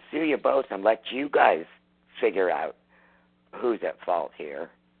I can sue you both and let you guys figure out who's at fault here.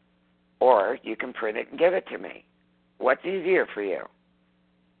 Or you can print it and give it to me. What's easier for you?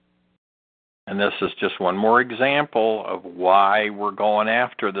 And this is just one more example of why we're going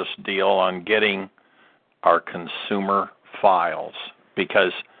after this deal on getting our consumer files,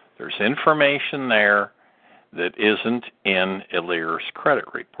 because there's information there that isn't in Ilir's credit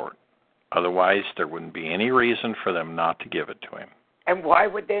report. Otherwise, there wouldn't be any reason for them not to give it to him. And why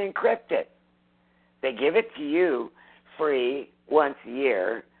would they encrypt it? They give it to you free once a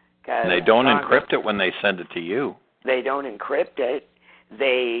year. And they don't encrypt it when they send it to you. They don't encrypt it.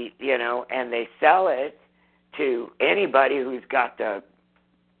 They, and they sell it to anybody who's got the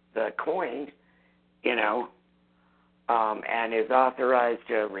coin, and is authorized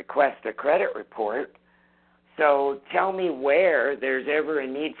to request a credit report. So tell me where there's ever a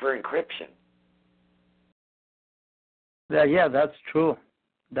need for encryption. Yeah, that's true.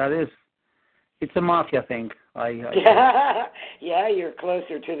 That is. It's a mafia thing. Yeah, you're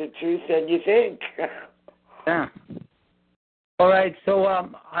closer to the truth than you think. Yeah. All right. So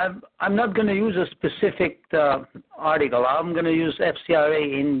I'm not going to use a specific article. I'm going to use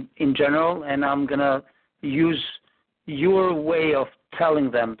FCRA in general, and I'm going to use your way of telling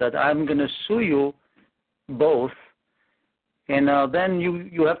them that I'm going to sue you both, and then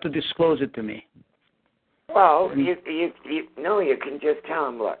you have to disclose it to me. Well, you can just tell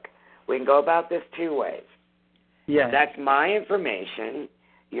them, look, we can go about this two ways. Yeah. That's my information.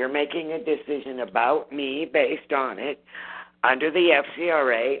 You're making a decision about me based on it. Under the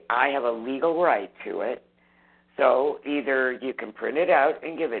FCRA, I have a legal right to it. So either you can print it out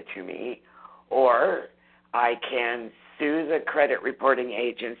and give it to me, or I can sue the credit reporting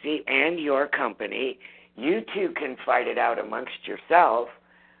agency and your company. You two can fight it out amongst yourself.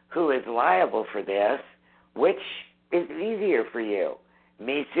 Who is liable for this? Which is easier for you?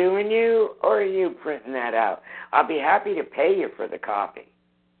 Me suing you or you printing that out? I'll be happy to pay you for the copy.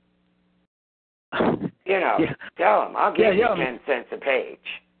 Tell them. I'll give you 10 cents a page.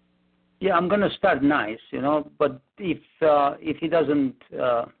 Yeah, I'm going to start nice, but if he doesn't,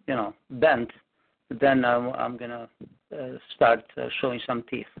 bend, then I'm going to start showing some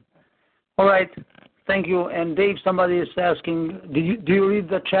teeth. All right. Thank you. And Dave, somebody is asking, do you read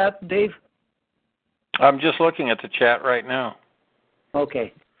the chat, Dave? I'm just looking at the chat right now.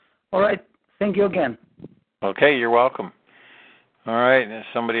 Okay. All right. Thank you again. Okay, you're welcome. All right. There's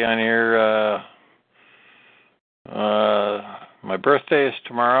somebody on here. My birthday is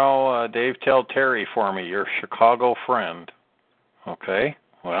tomorrow. Dave, tell Terry for me, your Chicago friend. Okay.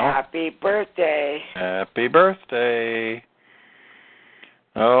 Well. Happy birthday. Happy birthday.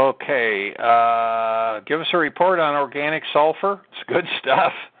 Okay. Give us a report on organic sulfur. It's good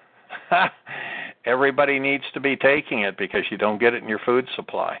stuff. Everybody needs to be taking it because you don't get it in your food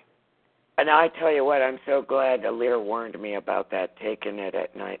supply. And I tell you what, I'm so glad Ilir warned me about that, taking it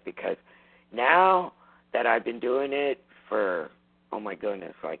at night, because now that I've been doing it for, oh my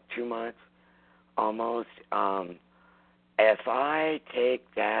goodness, like 2 months almost, if I take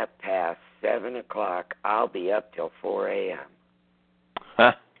that past 7 o'clock, I'll be up till 4 a.m.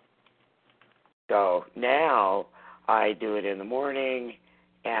 Huh? So now I do it in the morning,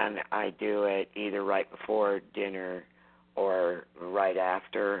 and I do it either right before dinner or right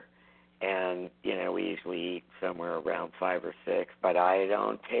after. And, we usually eat somewhere around 5 or 6, but I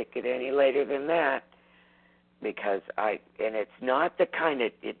don't take it any later than that because and it's not the kind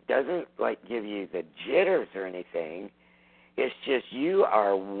of, it doesn't give you the jitters or anything. It's just you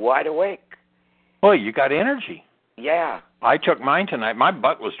are wide awake. Well, you got energy. Yeah. I took mine tonight. My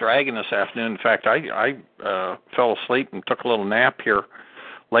butt was dragging this afternoon. In fact, I fell asleep and took a little nap here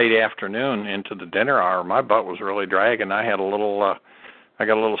late afternoon into the dinner hour. My butt was really dragging. I had a little, I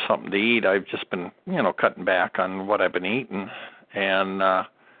got a little something to eat. I've just been, cutting back on what I've been eating. And I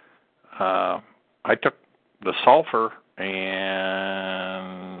took the sulfur,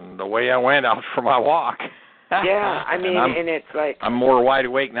 and the way I went out for my walk. Yeah, and it's like... I'm more wide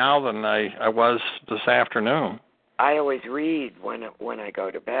awake now than I was this afternoon. I always read when I go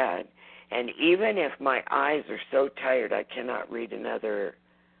to bed, and even if my eyes are so tired I cannot read another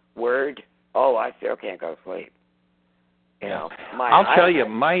word, I say, okay, go to sleep. I'll tell you,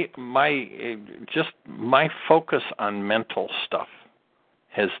 my focus on mental stuff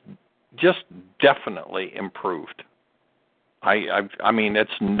has just definitely improved. I mean, it's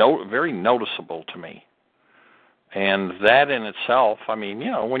very noticeable to me. And that in itself, when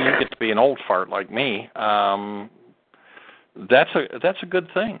you get to be an old fart like me, that's a good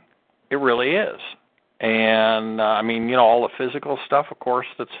thing. It really is. And I mean, you know, all the physical stuff, of course,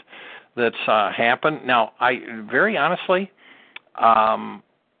 that's happened. Now, very honestly,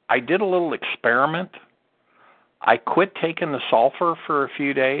 I did a little experiment. I quit taking the sulfur for a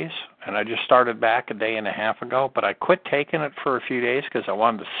few days, and I just started back a day and a half ago, but I quit taking it for a few days because I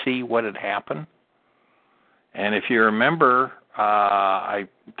wanted to see what had happened. And if you remember, I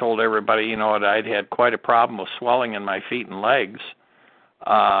told everybody, you know, that I'd had quite a problem with swelling in my feet and legs.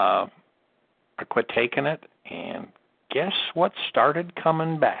 I quit taking it, and guess what started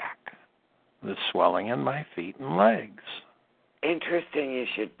coming back? The swelling in my feet and legs. Interesting you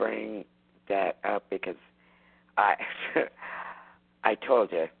should bring that up, because I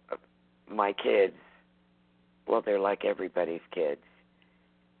told you, my kids, well, they're like everybody's kids.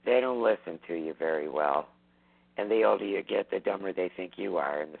 They don't listen to you very well. And the older you get, the dumber they think you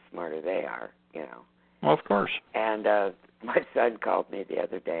are and the smarter they are, you know. Well, of course. And my son called me the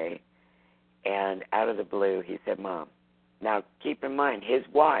other day, and out of the blue, he said, Mom, now keep in mind, his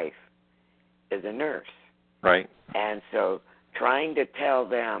wife is a nurse. Right. And so trying to tell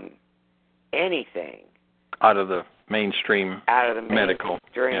them anything out of the mainstream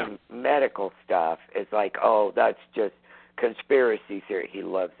medical stuff is like, oh, that's just conspiracy theory. He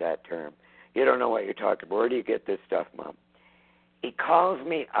loves that term. You don't know what you're talking about. Where do you get this stuff, Mom? He calls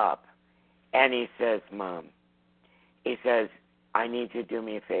me up, and he says, Mom, he says, I need you to do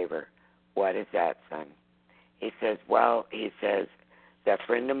me a favor. What is that, son? He says, well, he says, that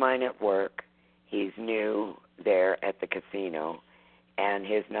friend of mine at work, he's new there at the casino, and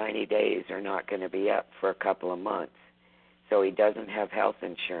his 90 days are not going to be up for a couple of months, so he doesn't have health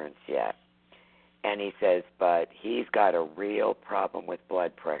insurance yet. And he says, but he's got a real problem with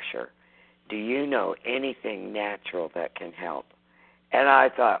blood pressure. Do you know anything natural that can help? And I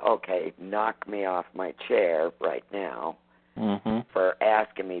thought, okay, knock me off my chair right now for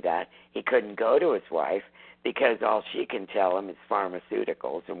asking me that. He couldn't go to his wife because all she can tell him is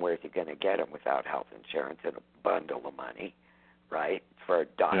pharmaceuticals, and where's he going to get them without health insurance and a bundle of money, right, for a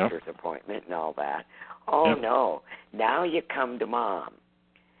doctor's appointment and all that. Oh, no, now you come to Mom.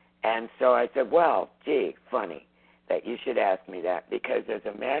 And so I said, well, gee, funny that you should ask me that, because as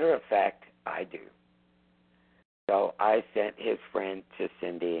a matter of fact, I do. So I sent his friend to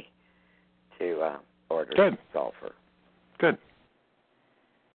Cindy to order some sulfur. Good.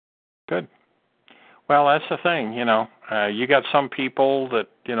 Well, that's the thing, you know. You got some people that,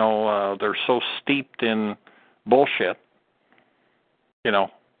 you know, they're so steeped in bullshit, you know,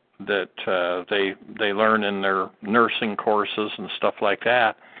 that they learn in their nursing courses and stuff like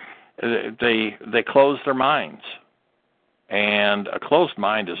that. They close their minds. And a closed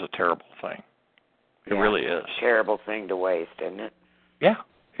mind is a terrible thing. It really is. Terrible thing to waste, isn't it? Yeah,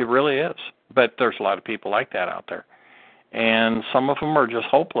 it really is. But there's a lot of people like that out there. And some of them are just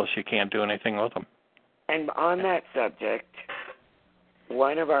hopeless. You can't do anything with them. And on that subject,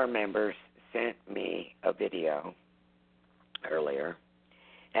 one of our members sent me a video earlier,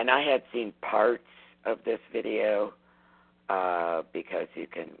 and I had seen parts of this video because you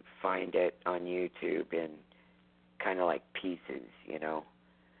can find it on YouTube in kind of like pieces, you know.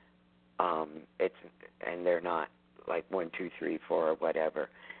 And they're not like 1, 2, 3, 4 or whatever.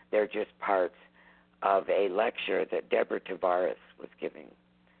 They're just parts of a lecture that Deborah Tavares was giving.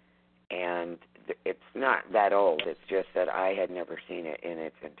 And it's not that old. It's just that I had never seen it in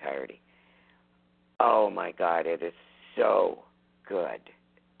its entirety. Oh, my God, it is so good,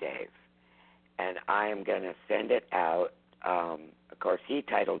 Dave. And I am going to send it out. Of course, he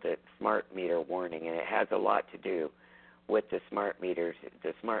titled it Smart Meter Warning, and it has a lot to do with the smart meters.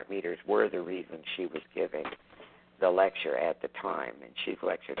 The smart meters were the reason she was giving the lecture at the time, and she's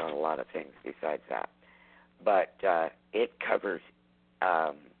lectured on a lot of things besides that. But it covers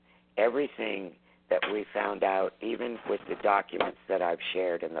everything that we found out, even with the documents that I've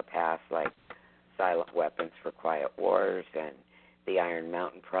shared in the past, like Silent Weapons for Quiet Wars and the Iron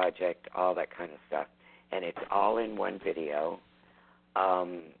Mountain Project, all that kind of stuff. And it's all in one video.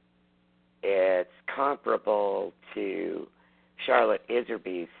 It's comparable to Charlotte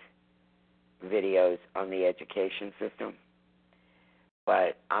Iserby's videos on the education system,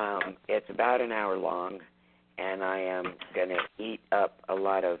 but it's about an hour long, and I am going to eat up a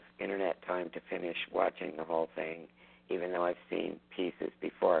lot of internet time to finish watching the whole thing, even though I've seen pieces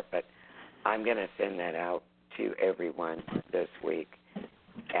before. But I'm going to send that out to everyone this week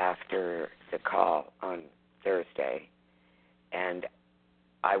after the call on Thursday, and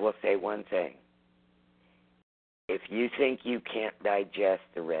I will say one thing. If you think you can't digest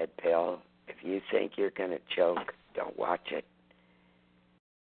the red pill, if you think you're going to choke, don't watch it,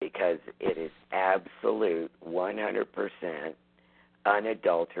 because it is absolute 100%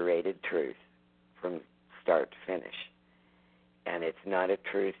 unadulterated truth from start to finish. And it's not a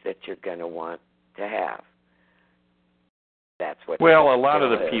truth that you're going to want to have. That's what. Well, a lot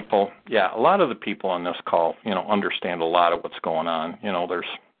of the people on this call, understand a lot of what's going on.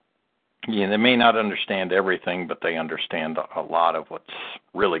 They may not understand everything, but they understand a lot of what's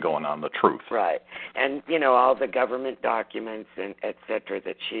really going on, the truth. Right. And, all the government documents and et cetera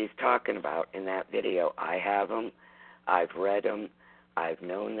that she's talking about in that video, I have them. I've read them. I've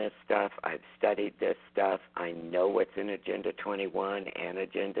known this stuff. I've studied this stuff. I know what's in Agenda 21 and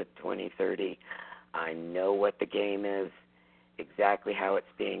Agenda 2030. I know what the game is, exactly how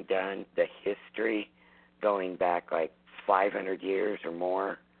it's being done, the history going back like 500 years or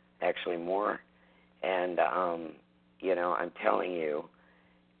more, actually more. And, I'm telling you,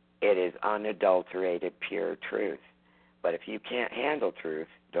 it is unadulterated, pure truth. But if you can't handle truth,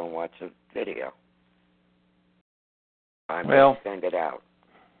 don't watch the video. I'm going to send it out.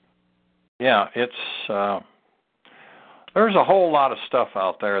 Yeah, it's there's a whole lot of stuff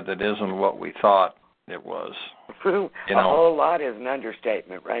out there that isn't what we thought it was. A whole lot is an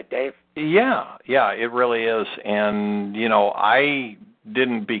understatement, right, Dave? Yeah, it really is. And, I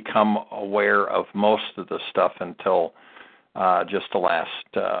didn't become aware of most of the stuff until just the last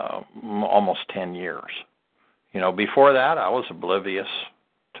almost 10 years. Before that, I was oblivious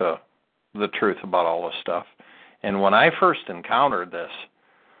to the truth about all this stuff. And when I first encountered this,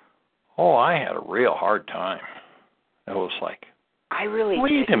 I had a real hard time. It was like,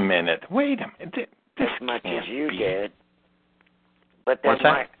 wait a minute. As much as you did. But what's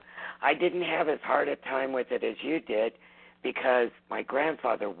that? I didn't have as hard a time with it as you did because my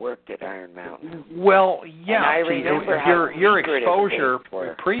grandfather worked at Iron Mountain. Well, yeah. And I remember your exposure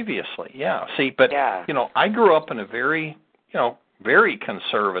previously, yeah. See, but I grew up in a very, very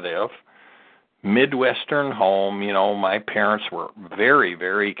conservative Midwestern home. My parents were very,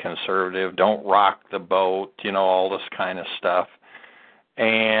 very conservative. Don't rock the boat. All this kind of stuff.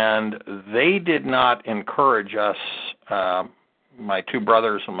 And they did not encourage us, my two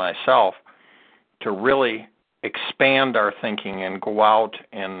brothers and myself, to really expand our thinking and go out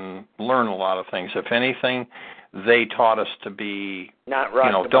and learn a lot of things. If anything, they taught us to be not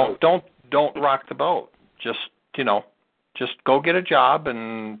rock the boat. Don't rock the boat. Just go get a job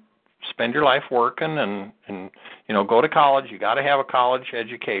and spend your life working and go to college. You got to have a college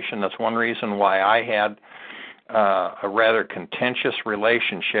education. That's one reason why I had a rather contentious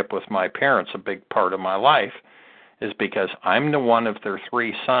relationship with my parents. A big part of my life is because I'm the one of their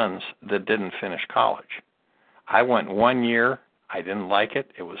three sons that didn't finish college. I went 1 year. I didn't like it.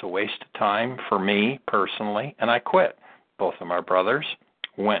 It was a waste of time for me personally, and I quit. Both of my brothers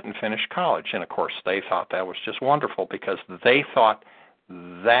went and finished college, and of course they thought that was just wonderful because they thought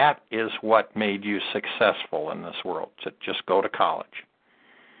that is what made you successful in this world, to just go to college.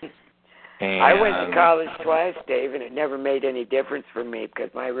 And I went to college twice, Dave, and it never made any difference for me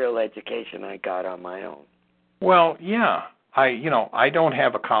because my real education I got on my own. Well, yeah. I don't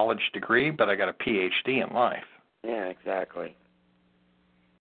have a college degree, but I got a PhD in life. Yeah, exactly.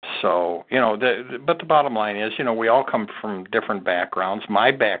 So, but the bottom line is, we all come from different backgrounds. My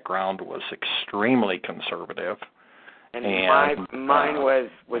background was extremely conservative. And mine was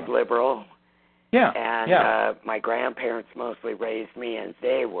liberal. Yeah. And my grandparents mostly raised me, and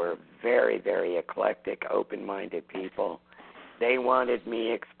they were very, very eclectic, open-minded people. They wanted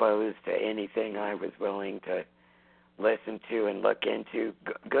me exposed to anything I was willing to listen to and look into.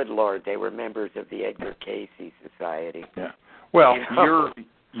 Good Lord, they were members of the Edgar Cayce Society. Yeah. Well,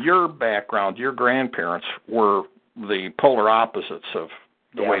 your background, your grandparents were the polar opposites of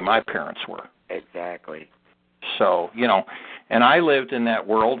the way my parents were. Exactly. So, and I lived in that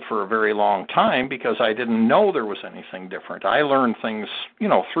world for a very long time because I didn't know there was anything different. I learned things,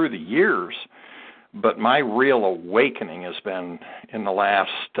 through the years, but my real awakening has been in the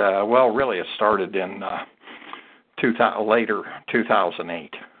last, really it started in later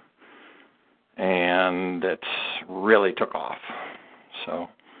 2008, and it's really took off. So.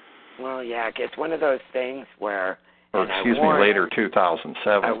 Well, yeah, it's one of those things where. Or later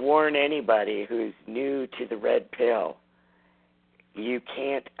 2007. I warn anybody who's new to the red pill, you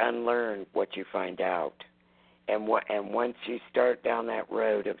can't unlearn what you find out. And once you start down that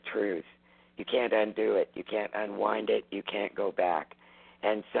road of truth, you can't undo it. You can't unwind it. You can't go back.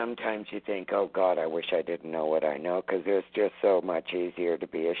 And sometimes you think, oh, God, I wish I didn't know what I know because it's just so much easier to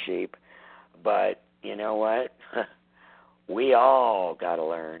be a sheep. But you know what? We all got to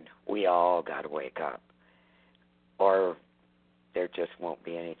learn. We all got to wake up. Or there just won't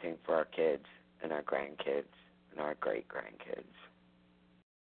be anything for our kids and our grandkids and our great-grandkids.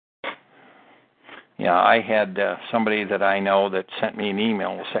 Yeah, I had somebody that I know that sent me an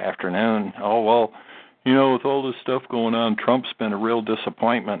email this afternoon. Oh, well, with all this stuff going on, Trump's been a real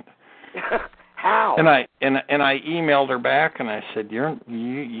disappointment. How? And I emailed her back and I said,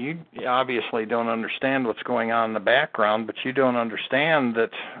 you obviously don't understand what's going on in the background, but you don't understand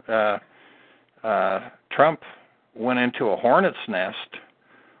that Trump went into a hornet's nest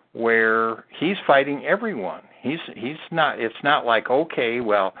where he's fighting everyone. He's not. It's not like, okay,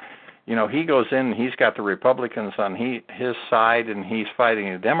 well, he goes in and he's got the Republicans on his side and he's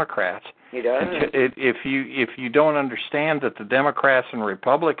fighting the Democrats. He does. If you don't understand that the Democrats and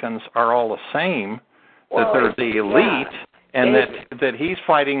Republicans are all the same, that they're the elite, and that he's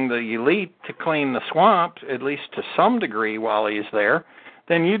fighting the elite to clean the swamp, at least to some degree while he's there,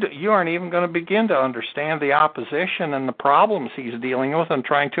 then you aren't even going to begin to understand the opposition and the problems he's dealing with and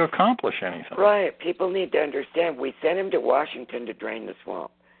trying to accomplish anything. Right. People need to understand we sent him to Washington to drain the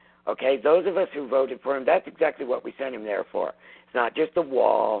swamp. Okay? Those of us who voted for him, that's exactly what we sent him there for. It's not just the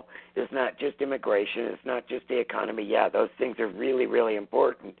wall. It's not just immigration. It's not just the economy. Yeah, those things are really, really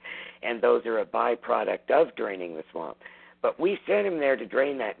important, and those are a byproduct of draining the swamp. But we sent him there to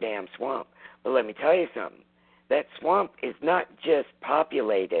drain that damn swamp. But let me tell you something. That swamp is not just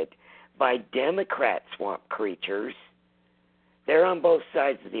populated by Democrat swamp creatures. They're on both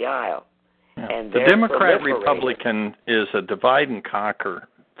sides of the aisle. Yeah. And the Democrat-Republican is a divide and conquer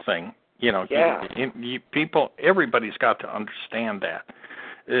thing. People, everybody's got to understand that.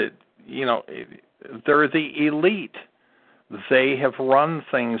 They're the elite. They have run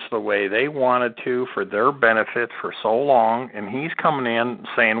things the way they wanted to for their benefit for so long, and he's coming in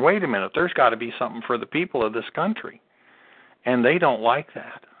saying, wait a minute, there's got to be something for the people of this country. And they don't like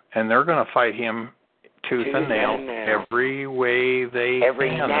that. And they're going to fight him tooth and nail every way they can.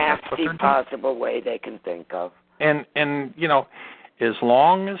 Every nasty possible way they can think of. And as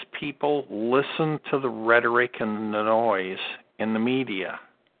long as people listen to the rhetoric and the noise in the media,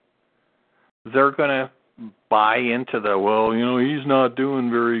 they're going to buy into he's not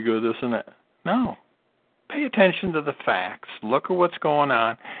doing very good, this and that. No. Pay attention to the facts. Look at what's going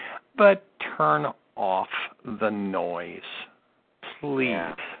on. But turn off the noise. Please.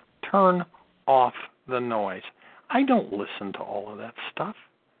 Turn off the noise. I don't listen to all of that stuff.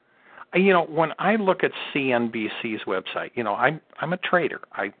 When I look at CNBC's website, I'm a trader.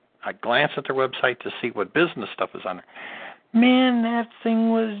 I glance at their website to see what business stuff is on there. Man, that thing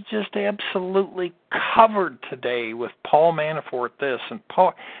was just absolutely covered today with Paul Manafort this and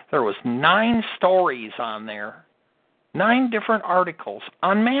Paul. There was 9 stories on there, 9 different articles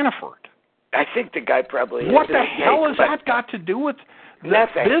on Manafort. I think the guy probably. What the hell has that got to do with the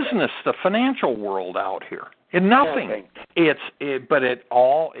business, the financial world out here? Nothing. It's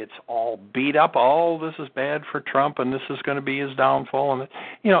all beat up. Oh, this is bad for Trump, and this is going to be his downfall. And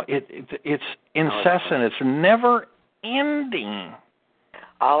it's incessant. It's never ending.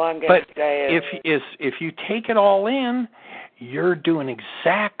 All I'm going to say is, if you take it all in, you're doing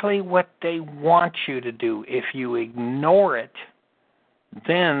exactly what they want you to do. If you ignore it,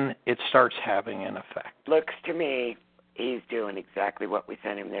 then it starts having an effect. Looks to me he's doing exactly what we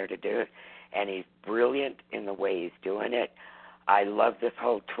sent him there to do, and he's brilliant in the way he's doing it. I love this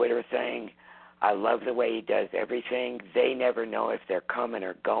whole Twitter thing. I love the way he does everything. They never know if they're coming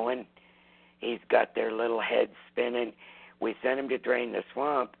or going. He's got their little heads spinning. We sent him to drain the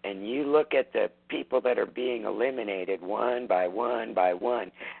swamp, and you look at the people that are being eliminated one by one by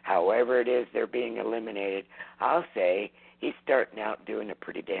one, however it is they're being eliminated, I'll say he's starting out doing a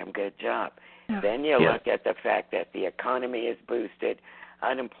pretty damn good job. Yeah. Then you look at the fact that the economy is boosted,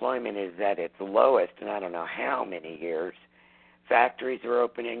 unemployment is at its lowest in I don't know how many years. Factories are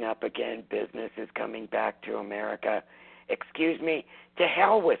opening up again. Business is coming back to America. Excuse me, to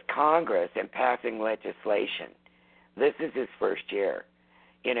hell with Congress and passing legislation. This is his first year.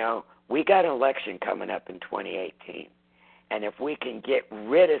 We got an election coming up in 2018. And if we can get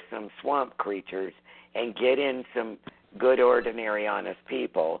rid of some swamp creatures and get in some good, ordinary, honest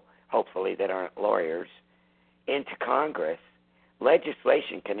people, hopefully that aren't lawyers, into Congress,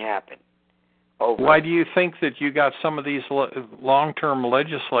 legislation can happen. Why do you think that you got some of these long-term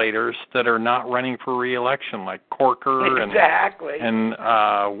legislators that are not running for re-election, like Corker and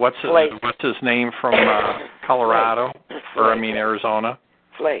what's his name from Colorado, Arizona?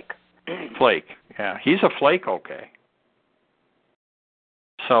 Flake. Flake, yeah. He's a flake, okay.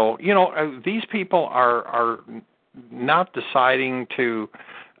 So, these people are not deciding to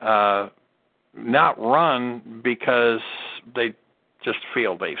not run because they just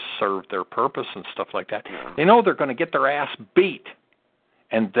feel they've served their purpose and stuff like that. Yeah. They know they're going to get their ass beat,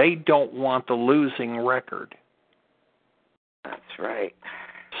 and they don't want the losing record. That's right.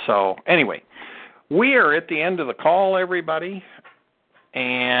 So, anyway, we are at the end of the call, everybody,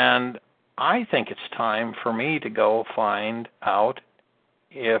 and I think it's time for me to go find out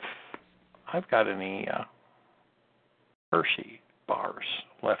if I've got any Hershey bars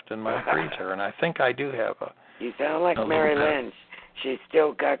left in my freezer, and I think I do have a. You sound like Mary Lynn. She's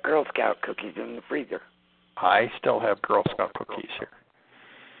still got Girl Scout cookies in the freezer. I still have Girl Scout cookies here.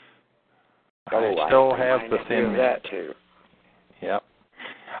 Oh, I still have the thin. That too. Yep.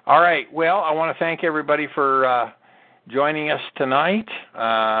 All right. Well, I want to thank everybody for joining us tonight.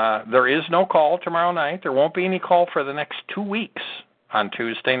 There is no call tomorrow night. There won't be any call for the next 2 weeks on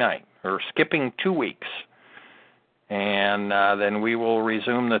Tuesday night. We're skipping 2 weeks. And then we will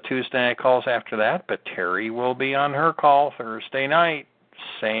resume the Tuesday night calls after that. But Terry will be on her call Thursday night.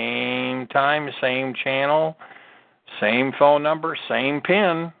 Same time, same channel, same phone number, same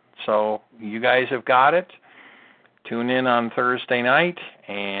PIN. So you guys have got it. Tune in on Thursday night,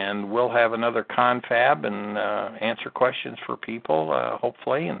 and we'll have another confab and answer questions for people,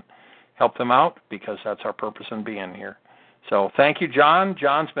 hopefully, and help them out, because that's our purpose in being here. So thank you, John.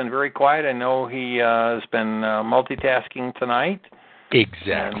 John's been very quiet. I know he has been multitasking tonight.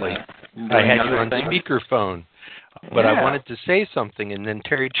 Exactly. I had you on speakerphone, but I wanted to say something, and then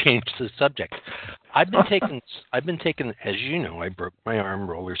Terry changed the subject. I've been taking, as you know, I broke my arm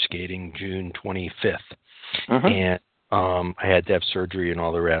roller skating June 25th, and I had to have surgery and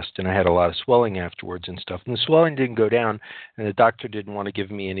all the rest, and I had a lot of swelling afterwards and stuff, and the swelling didn't go down, and the doctor didn't want to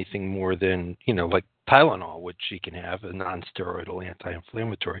give me anything more than, like Tylenol, which she can have, a non-steroidal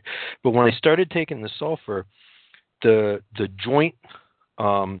anti-inflammatory. But when I started taking the sulfur, the joint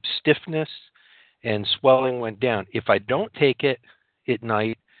stiffness and swelling went down. If I don't take it at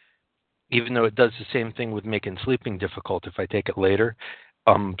night, even though it does the same thing with making sleeping difficult, if I take it later,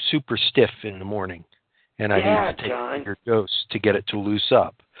 I'm super stiff in the morning, and I need to take a bigger dose to get it to loose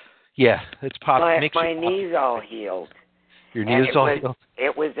up. Yeah, it's possible. My knee's all healed. Your knee's all healed?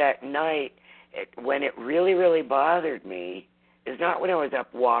 It was at night when it really, really bothered me. It's not when I was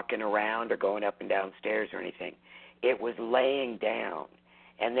up walking around or going up and down stairs or anything. It was laying down.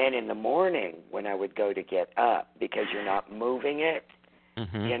 And then in the morning when I would go to get up, because you're not moving it,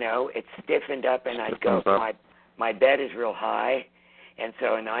 it's stiffened up, and I'd go, my bed is real high, and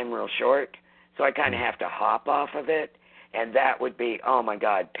I'm real short, so I kind of have to hop off of it, and that would be, oh my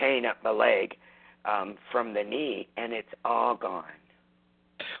God, pain up my leg from the knee, and it's all gone.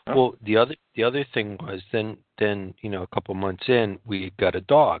 Well, the other thing was then a couple months in, we got a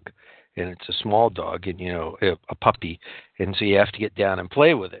dog, and it's a small dog, and a puppy, and so you have to get down and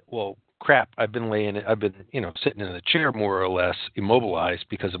play with it. Well, crap, I've been sitting in a chair more or less immobilized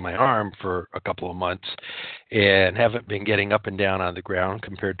because of my arm for a couple of months, and haven't been getting up and down on the ground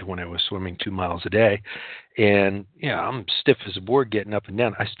compared to when I was swimming 2 miles a day. And I'm stiff as a board getting up and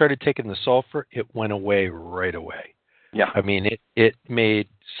down. I started taking the sulfur, it went away right away. Yeah. I mean, it made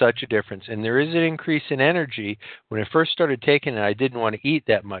such a difference. And there is an increase in energy. When I first started taking it, I didn't want to eat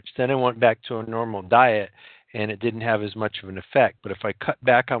that much. Then I went back to a normal diet, and it didn't have as much of an effect. But if I cut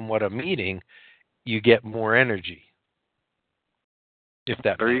back on what I'm eating, you get more energy.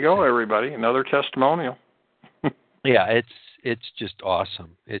 There you go, everybody. Another testimonial. Yeah, it's just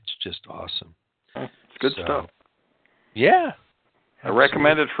awesome. It's just awesome. It's good stuff. Yeah. I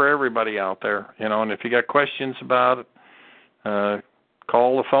recommend it for everybody out there. And if you got questions about it,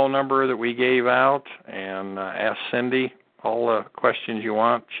 call the phone number that we gave out and ask Cindy all the questions you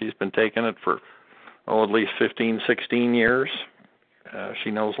want. She's been taking it for at least 15, 16 years.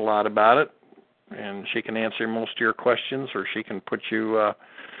 She knows a lot about it, and she can answer most of your questions, or she can put you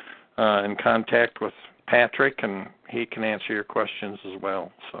in contact with Patrick, and he can answer your questions as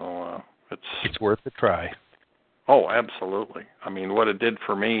well. So it's worth a try. Oh, absolutely. I mean, what it did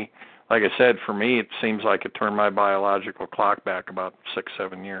for me, like I said, for me, it seems like it turned my biological clock back about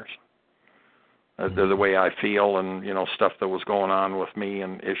 6-7 years. The way I feel and, stuff that was going on with me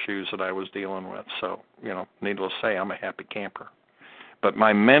and issues that I was dealing with. So, needless to say, I'm a happy camper. But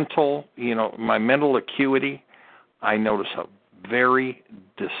my mental acuity, I notice a very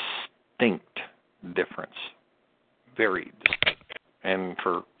distinct difference. Very distinct. And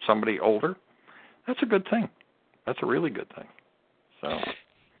for somebody older, that's a good thing. That's a really good thing. So.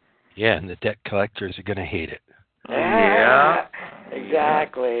 Yeah, and the debt collectors are going to hate it. Yeah,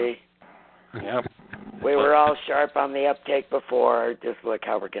 exactly. Yep. We were all sharp on the uptake before. Just look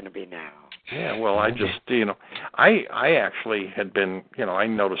how we're going to be now. Yeah, well, I just, I actually had been, I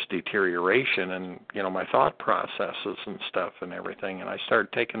noticed deterioration in, my thought processes and stuff and everything, and I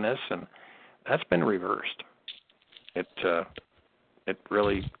started taking this, and that's been reversed. It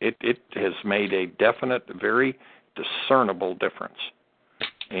really has made a definite, very discernible difference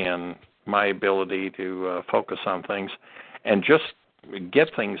in my ability to focus on things. And just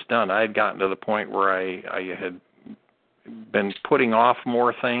get things done. I had gotten to the point where I had been putting off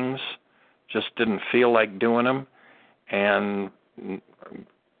more things, just didn't feel like doing them, and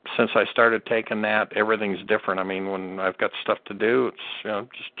since I started taking that, everything's different. I mean, when I've got stuff to do, it's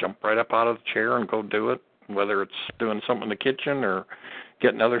just jump right up out of the chair and go do it, whether it's doing something in the kitchen or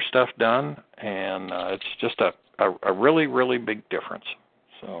getting other stuff done, and it's just a really, really big difference.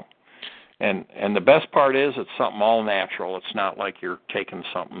 So, and the best part is it's something all natural. It's not like you're taking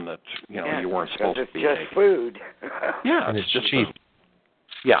something that you weren't supposed to be taking. It's just food. Yeah, and it's just cheap.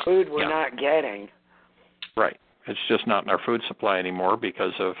 Food we're not getting. Right. It's just not in our food supply anymore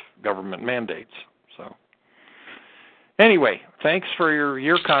because of government mandates. So, anyway, thanks for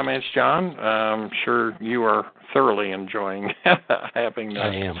your comments, John. I'm sure you are thoroughly enjoying having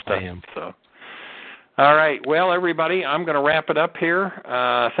that. I am. So, all right. Well, everybody, I'm going to wrap it up here.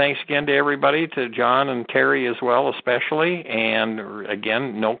 Thanks again to everybody, to John and Terry as well, especially. And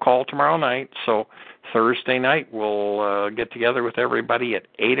again, no call tomorrow night. So Thursday night, we'll get together with everybody at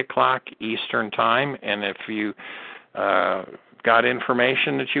 8 o'clock Eastern Time. And if you got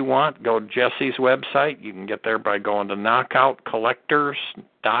information that you want, go to Jesse's website. You can get there by going to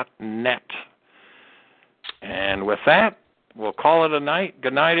knockoutcollectors.net. And with that, we'll call it a night.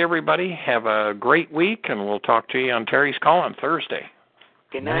 Good night, everybody. Have a great week, and we'll talk to you on Terry's Call on Thursday.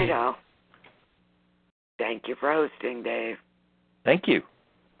 Good night, all. Thank you for hosting, Dave. Thank you.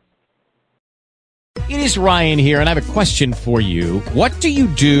 It is Ryan here, and I have a question for you. What do you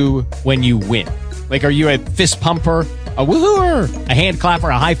do when you win? Like, are you a fist pumper, a woo-hooer, a hand clapper,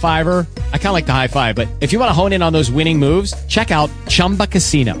 a high fiver? I kind of like the high five, but if you want to hone in on those winning moves, check out Chumba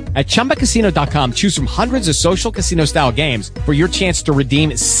Casino. At ChumbaCasino.com, choose from hundreds of social casino-style games for your chance to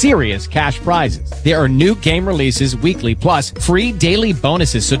redeem serious cash prizes. There are new game releases weekly, plus free daily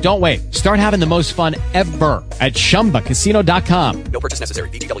bonuses, so don't wait. Start having the most fun ever at ChumbaCasino.com. No purchase necessary.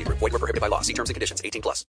 VGW. Void where prohibited by law. See terms and conditions. 18+.